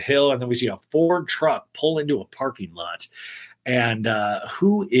bicycle up a hill, and then we see a Ford truck pull into a parking lot. And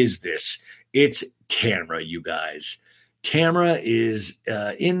who is this? It's Tamara, you guys. Tamara is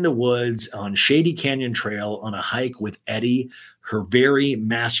in the woods on Shady Canyon Trail on a hike with Eddie, her very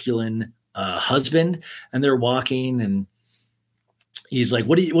masculine husband. And they're walking, and he's like,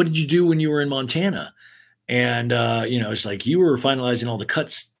 what did you do when you were in Montana? And, it's like, you were finalizing all the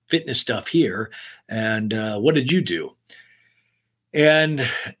cuts fitness stuff here. And what did you do? And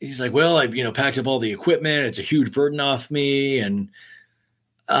he's like, well, I, packed up all the equipment. It's a huge burden off me. And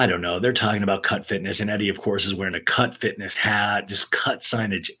I don't know. They're talking about Cut Fitness. And Eddie, of course, is wearing a Cut Fitness hat, just cut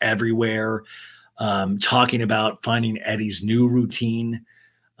signage everywhere, talking about finding Eddie's new routine.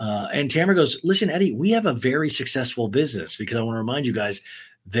 And Tamara goes, listen, Eddie, we have a very successful business, because I want to remind you guys,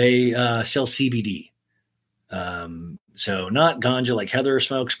 they sell CBD. So not ganja like Heather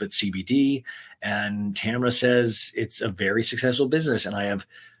smokes, but CBD. And Tamara says it's a very successful business. And I have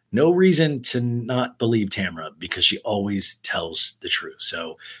no reason to not believe Tamara, because she always tells the truth.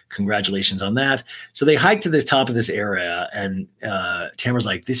 So congratulations on that. So they hike to the top of this area, and Tamara's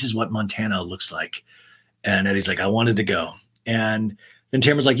like, this is what Montana looks like. And Eddie's like, I wanted to go. And then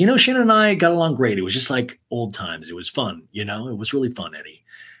Tamara's like, Shannon and I got along great. It was just like old times. It was fun. It was really fun, Eddie.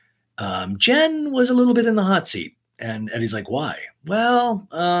 Jen was a little bit in the hot seat, and Eddie's like, why? Well,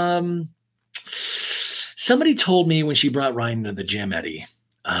 Somebody told me when she brought Ryan to the gym, Eddie,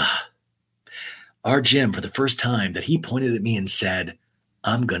 our gym for the first time, that he pointed at me and said,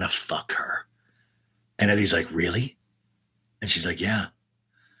 I'm going to fuck her. And Eddie's like, really? And she's like, yeah.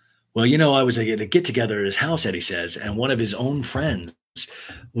 Well, I was at a get together at his house, Eddie says, and one of his own friends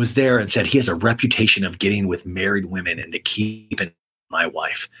was there and said he has a reputation of getting with married women and to keeping my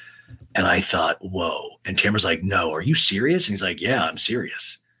wife. And I thought, whoa. And Tamara's like, no, are you serious? And he's like, yeah, I'm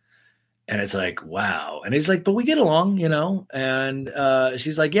serious. And it's like, wow. And he's like, but we get along, And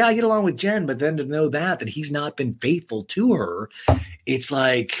she's like, yeah, I get along with Jen. But then to know that he's not been faithful to her, it's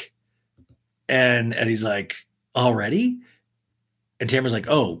like, and he's like, already? And Tamara's like,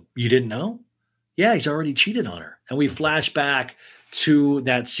 oh, you didn't know? Yeah, he's already cheated on her. And we flash back to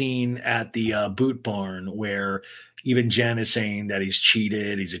that scene at the boot barn where even Jen is saying that he's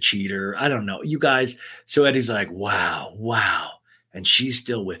cheated. He's a cheater. I don't know. You guys. So Eddie's like, wow. And she's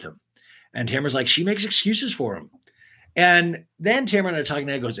still with him. And Tamara's like, she makes excuses for him. And then Tamara and I are talking,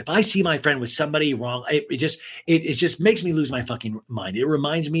 and I goes, if I see my friend with somebody wrong, it just makes me lose my fucking mind. It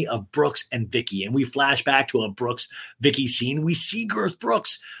reminds me of Brooks and Vicky. And we flash back to a Brooks Vicky scene. We see Garth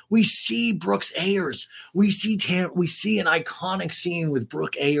Brooks. We see Brooks Ayers. We see an iconic scene with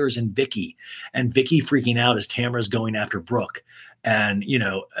Brooke Ayers and Vicky freaking out as Tamara's going after Brooke. And,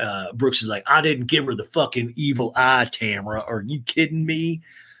 Brooks is like, I didn't give her the fucking evil eye, Tamara. Are you kidding me?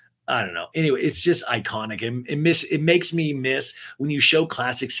 I don't know. Anyway, it's just iconic. It makes me miss when you show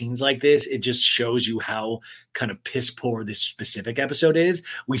classic scenes like this. It just shows you how kind of piss poor this specific episode is.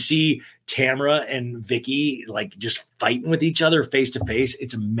 We see Tamara and Vicky like just fighting with each other face to face.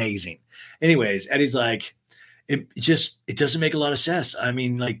 It's amazing. Anyways, Eddie's like, it doesn't make a lot of sense. I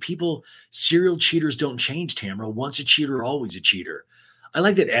mean, like serial cheaters don't change, Tamara. Once a cheater, always a cheater. I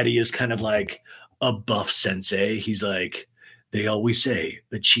like that Eddie is kind of like a buff sensei. He's like, they always say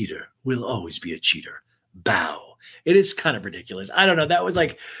the cheater will always be a cheater. Bow. It is kind of ridiculous. I don't know. That was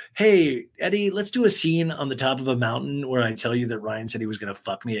like, hey, Eddie, let's do a scene on the top of a mountain where I tell you that Ryan said he was going to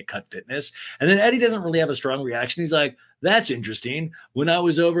fuck me at Cut Fitness. And then Eddie doesn't really have a strong reaction. He's like, that's interesting. When I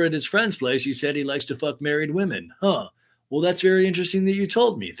was over at his friend's place, he said he likes to fuck married women. Huh. Well, that's very interesting that you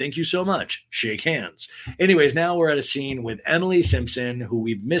told me. Thank you so much. Shake hands. Anyways, now we're at a scene with Emily Simpson, who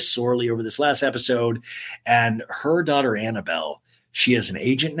we've missed sorely over this last episode, and her daughter, Annabelle. She is an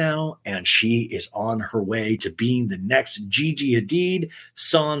agent now, and she is on her way to being the next Gigi Hadid,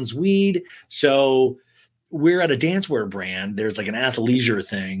 sans weed. So we're at a dancewear brand. There's like an athleisure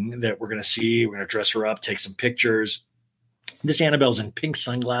thing that we're going to see. We're going to dress her up, take some pictures. This Annabelle's in pink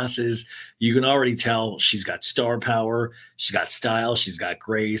sunglasses. You can already tell she's got star power. She's got style. She's got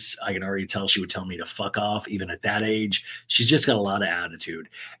grace. I can already tell she would tell me to fuck off even at that age. She's just got a lot of attitude.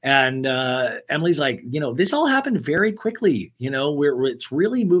 And Emily's like, this all happened very quickly. It's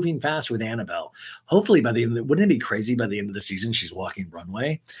really moving fast with Annabelle. Hopefully by the end, wouldn't it be crazy by the end of the season, she's walking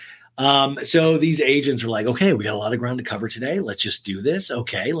runway? So these agents are like, okay, we got a lot of ground to cover today. Let's just do this.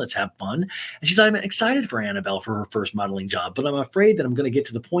 Okay, let's have fun. And she's like, I'm excited for Annabelle for her first modeling job, but I'm afraid that I'm going to get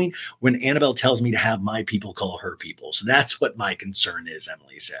to the point when Annabelle tells me to have my people call her people. So that's what my concern is,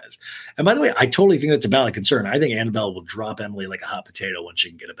 Emily says. And by the way, I totally think that's a valid concern. I think Annabelle will drop Emily like a hot potato when she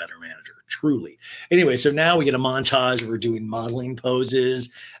can get a better manager. Truly. Anyway, so now we get a montage. We're doing modeling poses,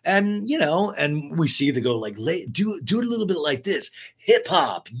 and and we see the go like, do it a little bit like this. Hip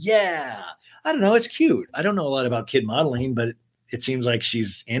hop. Yeah. I don't know. It's cute. I don't know a lot about kid modeling, but it seems like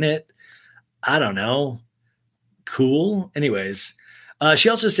she's in it. I don't know. Cool. Anyways, she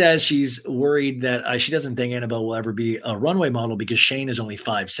also says she's worried that she doesn't think Annabelle will ever be a runway model because Shane is only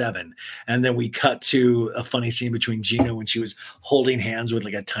 5'7". And then we cut to a funny scene between Gina when she was holding hands with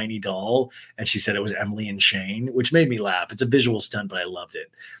like a tiny doll. And she said it was Emily and Shane, which made me laugh. It's a visual stunt, but I loved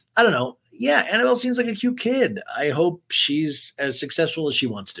it. I don't know. Yeah, Annabelle seems like a cute kid. I hope she's as successful as she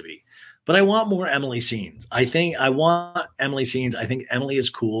wants to be. But I want more Emily scenes. I think Emily is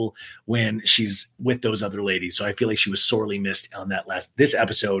cool when she's with those other ladies. So I feel like she was sorely missed on this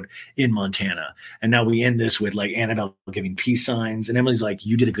episode in Montana. And now we end this with like Annabelle giving peace signs. And Emily's like,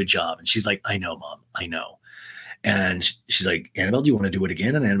 you did a good job. And she's like, I know, Mom. I know. And she's like, Annabelle, do you want to do it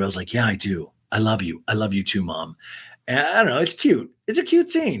again? And Annabelle's like, yeah, I do. I love you. I love you too, Mom. And I don't know. It's cute. It's a cute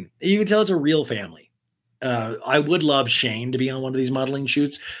scene. You can tell it's a real family. I would love Shane to be on one of these modeling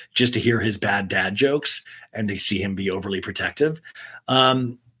shoots just to hear his bad dad jokes and to see him be overly protective.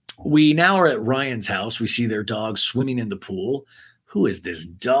 We now are at Ryan's house. We see their dog swimming in the pool. Who is this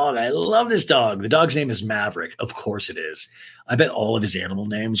dog? I love this dog. The dog's name is Maverick. Of course it is. I bet all of his animal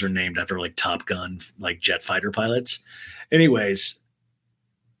names are named after like Top Gun, like jet fighter pilots. Anyways,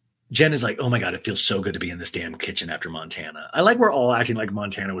 Jen is like, oh my God, it feels so good to be in this damn kitchen after Montana. I like we're all acting like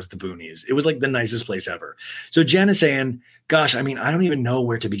Montana was the boonies. It was like the nicest place ever. So Jen is saying, gosh, I mean, I don't even know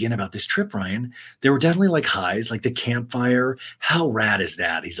where to begin about this trip, Ryan. There were definitely like highs, like the campfire. How rad is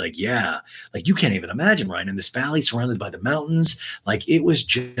that? He's like, yeah, like you can't even imagine, Ryan, in this valley surrounded by the mountains. Like it was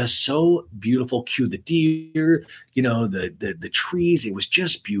just so beautiful. Cue the deer, you know, the trees. It was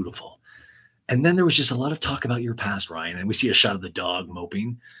just beautiful. And then there was just a lot of talk about your past, Ryan. And we see a shot of the dog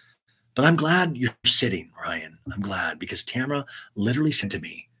moping. But I'm glad you're sitting, Ryan. I'm glad because Tamara literally said to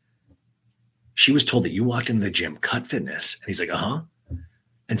me, she was told that you walked into the gym, Cut Fitness. And he's like, uh-huh.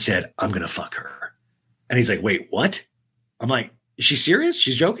 And said, I'm going to fuck her. And he's like, wait, what? I'm like, is she serious?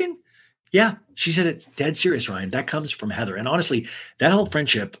 She's joking? Yeah. She said it's dead serious, Ryan. That comes from Heather. And honestly, that whole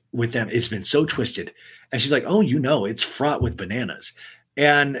friendship with them, it's been so twisted. And she's like, oh, you know, it's fraught with bananas.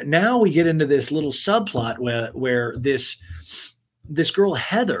 And now we get into this little subplot where this girl,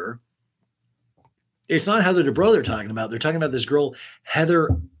 Heather, it's not Heather Dubrow they're talking about. They're talking about this girl, Heather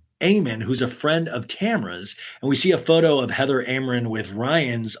Amon, who's a friend of Tamara's. And we see a photo of Heather Amon with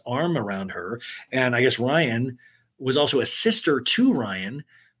Ryan's arm around her. And I guess Ryan was also a sister to Ryan,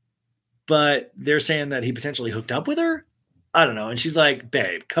 but they're saying that he potentially hooked up with her. I don't know. And she's like,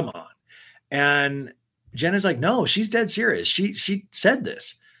 babe, come on. And Jen is like, no, she's dead serious. She said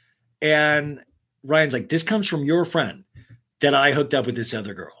this. And Ryan's like, this comes from your friend that I hooked up with this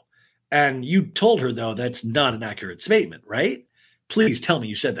other girl. And you told her, though, that's not an accurate statement, right? Please tell me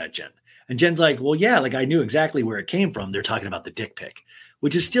you said that, Jen. And Jen's like, well, yeah, like I knew exactly where it came from. They're talking about the dick pic,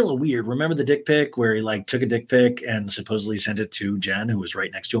 which is still a weird. Remember the dick pic where he like took a dick pic and supposedly sent it to Jen, who was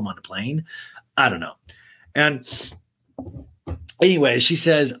right next to him on the plane? I don't know. And anyway, she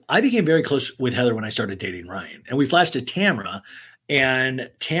says, I became very close with Heather when I started dating Ryan. And we flashed to Tamara. And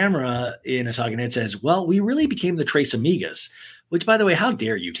Tamara in a talking head says, well, we really became the Tres Amigas. Which, by the way, how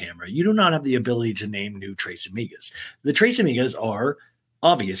dare you, Tamara? You do not have the ability to name new Tres Amigas. The Tres Amigas are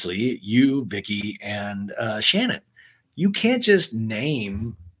obviously you, Vicky, and Shannon. You can't just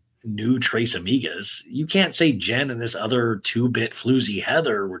name new Tres Amigas. You can't say Jen and this other 2-bit floozy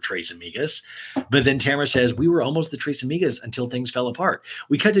Heather were Tres Amigas. But then Tamara says, we were almost the Tres Amigas until things fell apart.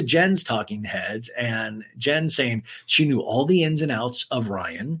 We cut to Jen's talking heads and Jen saying she knew all the ins and outs of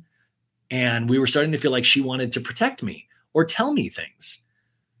Ryan. And we were starting to feel like she wanted to protect me or tell me things.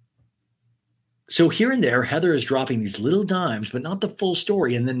 So here and there, Heather is dropping these little dimes, but not the full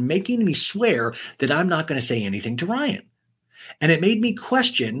story, and then making me swear that I'm not going to say anything to Ryan. And it made me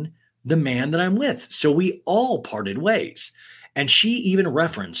question the man that I'm with. So we all parted ways. And she even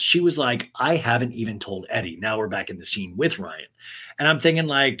referenced, she was like, I haven't even told Eddie. Now we're back in the scene with Ryan. And I'm thinking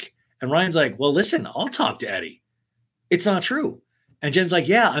like, and Ryan's like, well, listen, I'll talk to Eddie. It's not true. And Jen's like,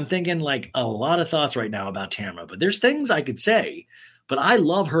 yeah, I'm thinking like a lot of thoughts right now about Tamara, but there's things I could say, but I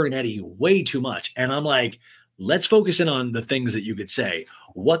love her and Eddie way too much. And I'm like, let's focus in on the things that you could say.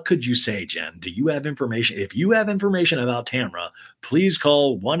 What could you say, Jen? Do you have information? If you have information about Tamara, please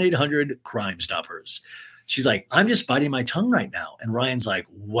call 1-800-CRIME-STOPPERS. She's like, I'm just biting my tongue right now. And Ryan's like,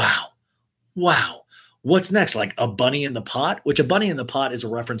 wow. What's next? Like a bunny in the pot, which a bunny in the pot is a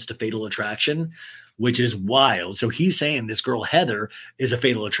reference to Fatal Attraction, which is wild. So he's saying this girl, Heather, is a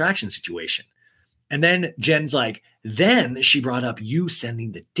Fatal Attraction situation. And then Jen's like, then she brought up you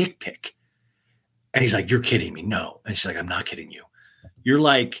sending the dick pic. And he's like, you're kidding me. No. And she's like, I'm not kidding you. You're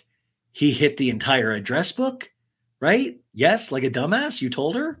like, he hit the entire address book, right? Yes, like a dumbass, you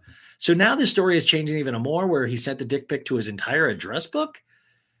told her. So now the story is changing even more where he sent the dick pic to his entire address book.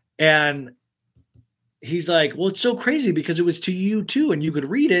 And he's like, well, it's so crazy because it was to you too. And you could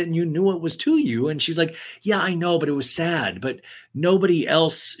read it and you knew it was to you. And she's like, yeah, I know, but it was sad. But nobody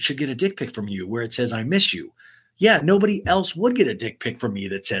else should get a dick pic from you where it says, I miss you. Yeah, nobody else would get a dick pic from me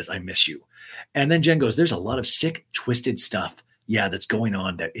that says, I miss you. And then Jen goes, there's a lot of sick, twisted stuff. Yeah, that's going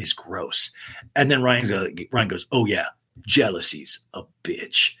on. That is gross. And then Ryan goes, oh yeah, jealousy's a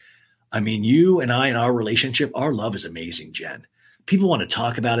bitch. I mean, you and I in our relationship, our love is amazing, Jen. People want to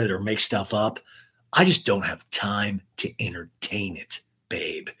talk about it or make stuff up. I just don't have time to entertain it,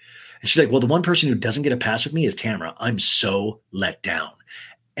 babe. And she's like, well, the one person who doesn't get a pass with me is Tamara. I'm so let down.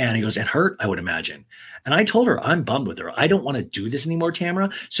 And he goes, and hurt, I would imagine. And I told her, I'm bummed with her. I don't want to do this anymore, Tamara.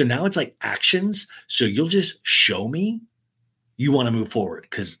 So now it's like actions. So you'll just show me you want to move forward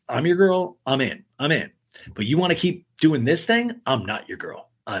because I'm your girl. I'm in. But you want to keep doing this thing? I'm not your girl.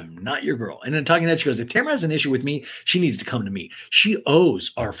 I'm not your girl. And then talking to that, she goes, if Tamara has an issue with me, she needs to come to me. She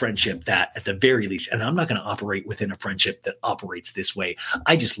owes our friendship that at the very least. And I'm not going to operate within a friendship that operates this way.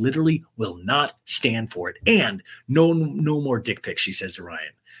 I just literally will not stand for it. And no more dick pics, she says to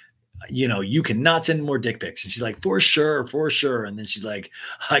Ryan. you cannot send more dick pics. And she's like, for sure, for sure. And then she's like,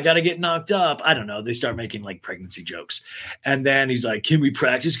 I got to get knocked up. I don't know. They start making like pregnancy jokes. And then he's like, can we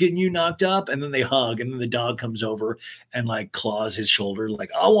practice getting you knocked up? And then they hug. And then the dog comes over and like claws his shoulder.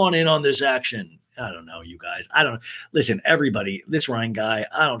 Like, I want in on this action. I don't know, you guys. I don't know. Listen, everybody, this Ryan guy,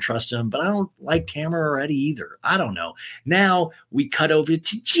 I don't trust him, but I don't like Tamara or Eddie either. I don't know. Now we cut over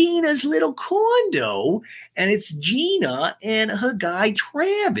to Gina's little condo, and it's Gina and her guy,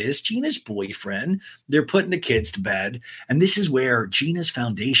 Travis, Gina's boyfriend. They're putting the kids to bed. And this is where Gina's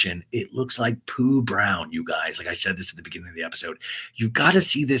foundation, it looks like poo brown, you guys. Like I said this at the beginning of the episode. You've got to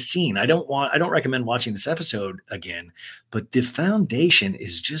see this scene. I don't recommend watching this episode again, but the foundation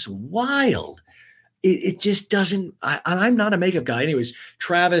is just wild. It just doesn't, I'm not a makeup guy. Anyways,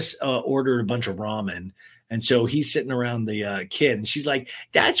 Travis ordered a bunch of ramen. And so he's sitting around the kid. And she's like,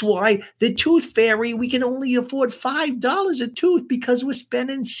 that's why the tooth fairy, we can only afford $5 a tooth because we're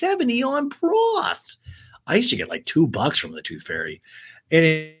spending $70 on broth. I used to get like $2 from the tooth fairy.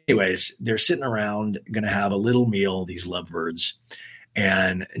 Anyways, they're sitting around, going to have a little meal, these lovebirds.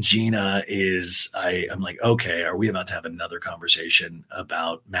 And Gina I'm like, okay, are we about to have another conversation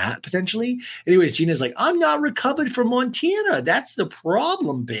about Matt potentially? Anyways, Gina's like, I'm not recovered from Montana. That's the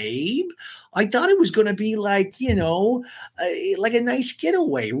problem, babe. I thought it was going to be like, like a nice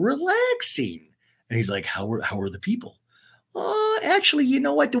getaway, relaxing. And he's like, how are the people? Actually, you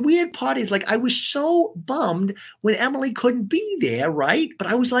know what? The weird part is like, I was so bummed when Emily couldn't be there, right? But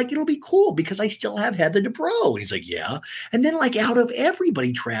I was like, it'll be cool because I still have Heather Dubrow. And he's like, yeah. And then like out of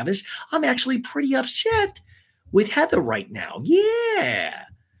everybody, Travis, I'm actually pretty upset with Heather right now. Yeah.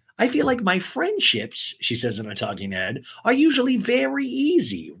 I feel like my friendships, she says in a talking head, are usually very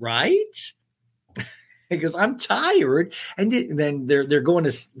easy, right? Because I'm tired. And then they're going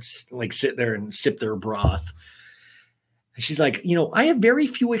to like sit there and sip their broth. She's like, I have very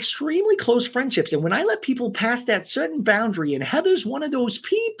few extremely close friendships. And when I let people pass that certain boundary, and Heather's one of those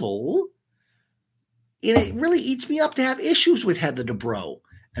people, it really eats me up to have issues with Heather Dubrow.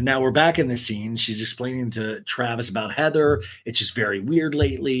 And now we're back in the scene. She's explaining to Travis about Heather. It's just very weird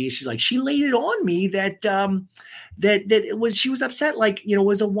lately. She's like, she laid it on me that she was upset, like, it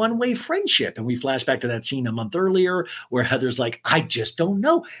was a one-way friendship. And we flash back to that scene a month earlier where Heather's like, I just don't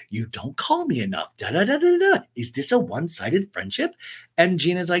know. You don't call me enough. Da, da, da, da, da. Is this a one-sided friendship? And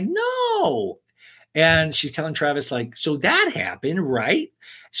Gina's like, no. And she's telling Travis, like, so that happened, right?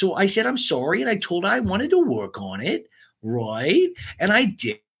 So I said, I'm sorry. And I told her I wanted to work on it. Right. And I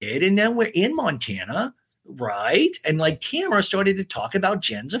did. And then we're in Montana. Right. And like Tamara started to talk about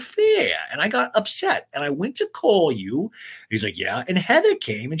Jen's affair and I got upset and I went to call you. He's like, yeah. And Heather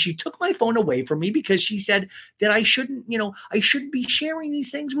came and she took my phone away from me because she said that I shouldn't be sharing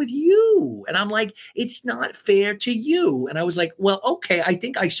these things with you. And I'm like, it's not fair to you. And I was like, well, okay, I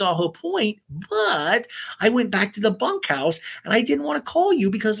think I saw her point, but I went back to the bunkhouse and I didn't want to call you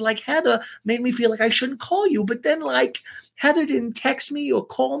because like Heather made me feel like I shouldn't call you. But then like Heather didn't text me or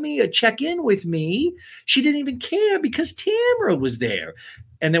call me or check in with me. She didn't even care because Tamara was there.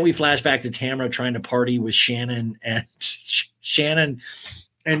 And then we flash back to Tamara trying to party with Shannon and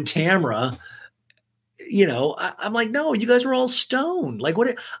Tamara. I'm like, no, you guys were all stoned. Like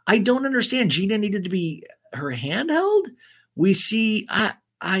what? I don't understand. Gina needed to be her handheld. We see,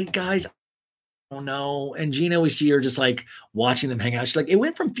 guys, oh no. And Gina, we see her just like watching them hang out. She's like, it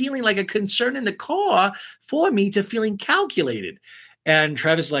went from feeling like a concern in the car for me to feeling calculated. And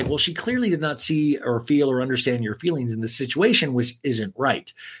Travis is like, well, she clearly did not see or feel or understand your feelings in this situation, which isn't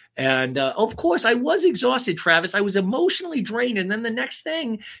right. And of course, I was exhausted, Travis. I was emotionally drained. And then the next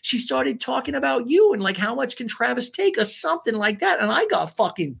thing, she started talking about you and like, how much can Travis take or something like that? And I got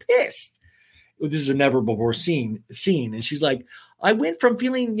fucking pissed. This is a never before seen scene. And she's like, I went from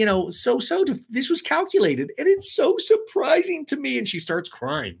feeling, so to this was calculated. And it's so surprising to me. And she starts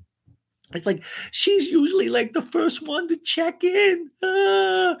crying. It's like, she's usually like the first one to check in.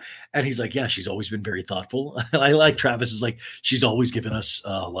 And he's like, yeah, she's always been very thoughtful. I like Travis is like, she's always given us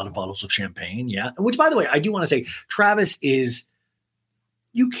a lot of bottles of champagne. Yeah. Which, by the way, I do want to say Travis is,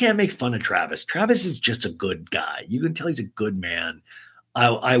 you can't make fun of Travis. Travis is just a good guy. You can tell he's a good man.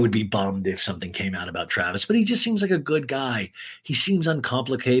 I would be bummed if something came out about Travis, but he just seems like a good guy. He seems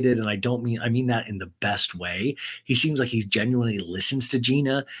uncomplicated, and I mean that in the best way. He seems like he genuinely listens to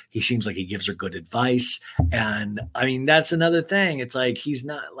Gina. He seems like he gives her good advice. And I mean, that's another thing. It's like, he's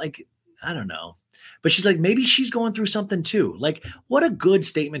not like, I don't know. But she's like, maybe she's going through something too. Like, what a good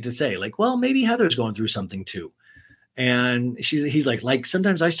statement to say. Like, well, maybe Heather's going through something too. And he's like,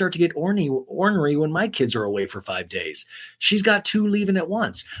 sometimes I start to get ornery when my kids are away for 5 days. She's got 2 leaving at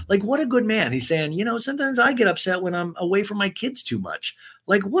once. Like, what a good man. He's saying, sometimes I get upset when I'm away from my kids too much.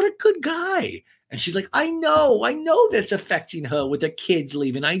 Like, what a good guy. And she's like, I know that's affecting her with the kids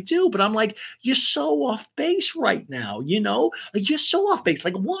leaving. I do. But I'm like, you're so off base right now, you know? Like, you're so off base.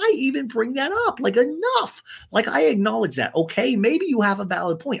 Like, why even bring that up? Like, enough. Like, I acknowledge that. Okay, maybe you have a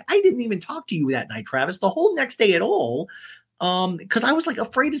valid point. I didn't even talk to you that night, Travis, the whole next day at all. Because I was like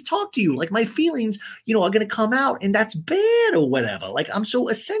afraid to talk to you. Like my feelings, you know, are going to come out and that's bad or whatever. Like I'm so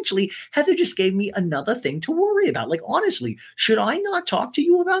essentially, Heather just gave me another thing to worry about. Like, honestly, should I not talk to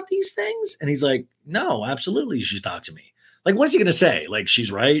you about these things? And he's like, no, absolutely. You should talk to me. Like, what is he going to say? Like,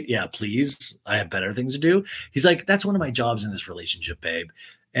 she's right. Yeah, please. I have better things to do. He's like, that's one of my jobs in this relationship, babe.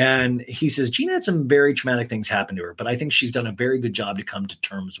 And he says, Gina had some very traumatic things happen to her, but I think she's done a very good job to come to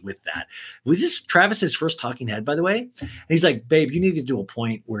terms with that. Was this Travis's first talking head, by the way? And he's like, babe, you need to get to a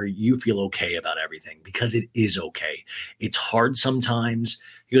point where you feel okay about everything because it is okay. It's hard sometimes.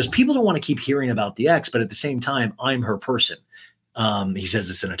 He goes, people don't want to keep hearing about the ex, but at the same time, I'm her person. He says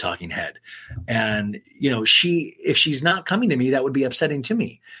this in a talking head. And, you know, if she's not coming to me, that would be upsetting to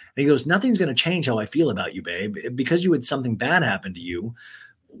me. And he goes, nothing's going to change how I feel about you, babe. Because you had something bad happen to you,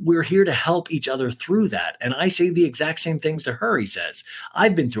 we're here to help each other through that. And I say the exact same things to her. He says,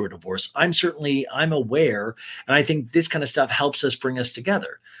 I've been through a divorce. I'm aware. And I think this kind of stuff helps us bring us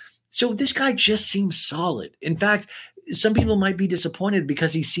together. So this guy just seems solid. In fact, some people might be disappointed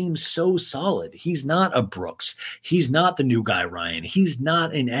because he seems so solid. He's not a Brooks. He's not the new guy, Ryan. He's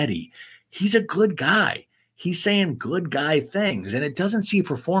not an Eddie. He's a good guy. He's saying good guy things, and it doesn't seem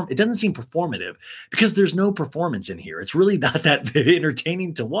performative because there's no performance in here. It's really not that very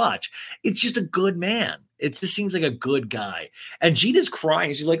entertaining to watch. It's just a good man. It just seems like a good guy. And Gina's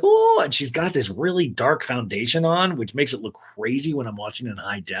crying. She's like, oh, and she's got this really dark foundation on, which makes it look crazy when I'm watching in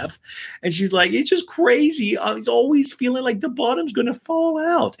high def. And she's like, it's just crazy. He's always feeling like the bottom's going to fall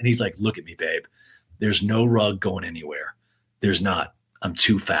out. And he's like, look at me, babe. There's no rug going anywhere. There's not. I'm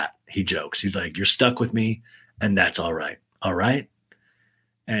too fat. He jokes. He's like, you're stuck with me, and that's all right. All right?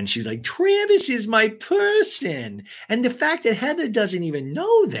 And she's like, Travis is my person. And the fact that Heather doesn't even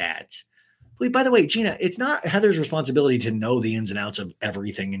know that. Wait, by the way, Gina, it's not Heather's responsibility to know the ins and outs of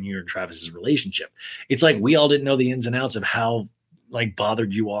everything in your and Travis's relationship. It's like we all didn't know the ins and outs of how like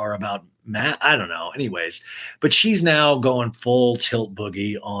bothered you are about Matt. I don't know. Anyways, but she's now going full tilt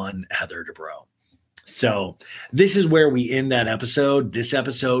boogie on Heather Dubrow. So this is where we end that episode. This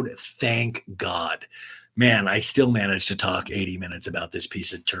episode, thank God. Man, I still managed to talk 80 minutes about this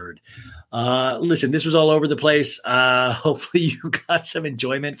piece of turd. Listen, this was all over the place. Hopefully you got some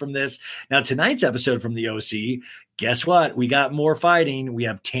enjoyment from this. Now, tonight's episode from the OC, guess what? We got more fighting. We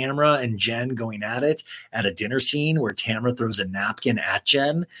have Tamra and Jen going at it at a dinner scene where Tamra throws a napkin at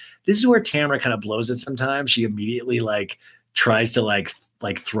Jen. This is where Tamra kind of blows it sometimes. She immediately tries to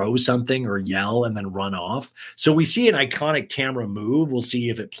throw something or yell and then run off. So we see an iconic Tamra move. We'll see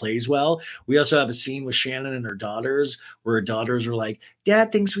if it plays well. We also have a scene with Shannon and her daughters where her daughters are like,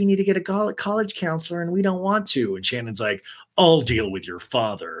 Dad thinks we need to get a college counselor and we don't want to. And Shannon's like, I'll deal with your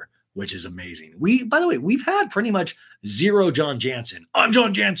father, which is amazing. By the way, we've had pretty much zero John Jansen. I'm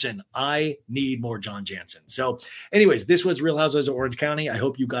John Jansen. I need more John Jansen. So anyways, this was Real Housewives of Orange County. I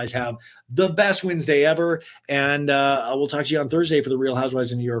hope you guys have the best Wednesday ever. And I will talk to you on Thursday for the Real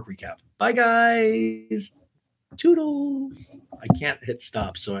Housewives of New York recap. Bye, guys. Toodles. I can't hit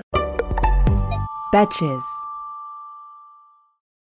stop. So Betches.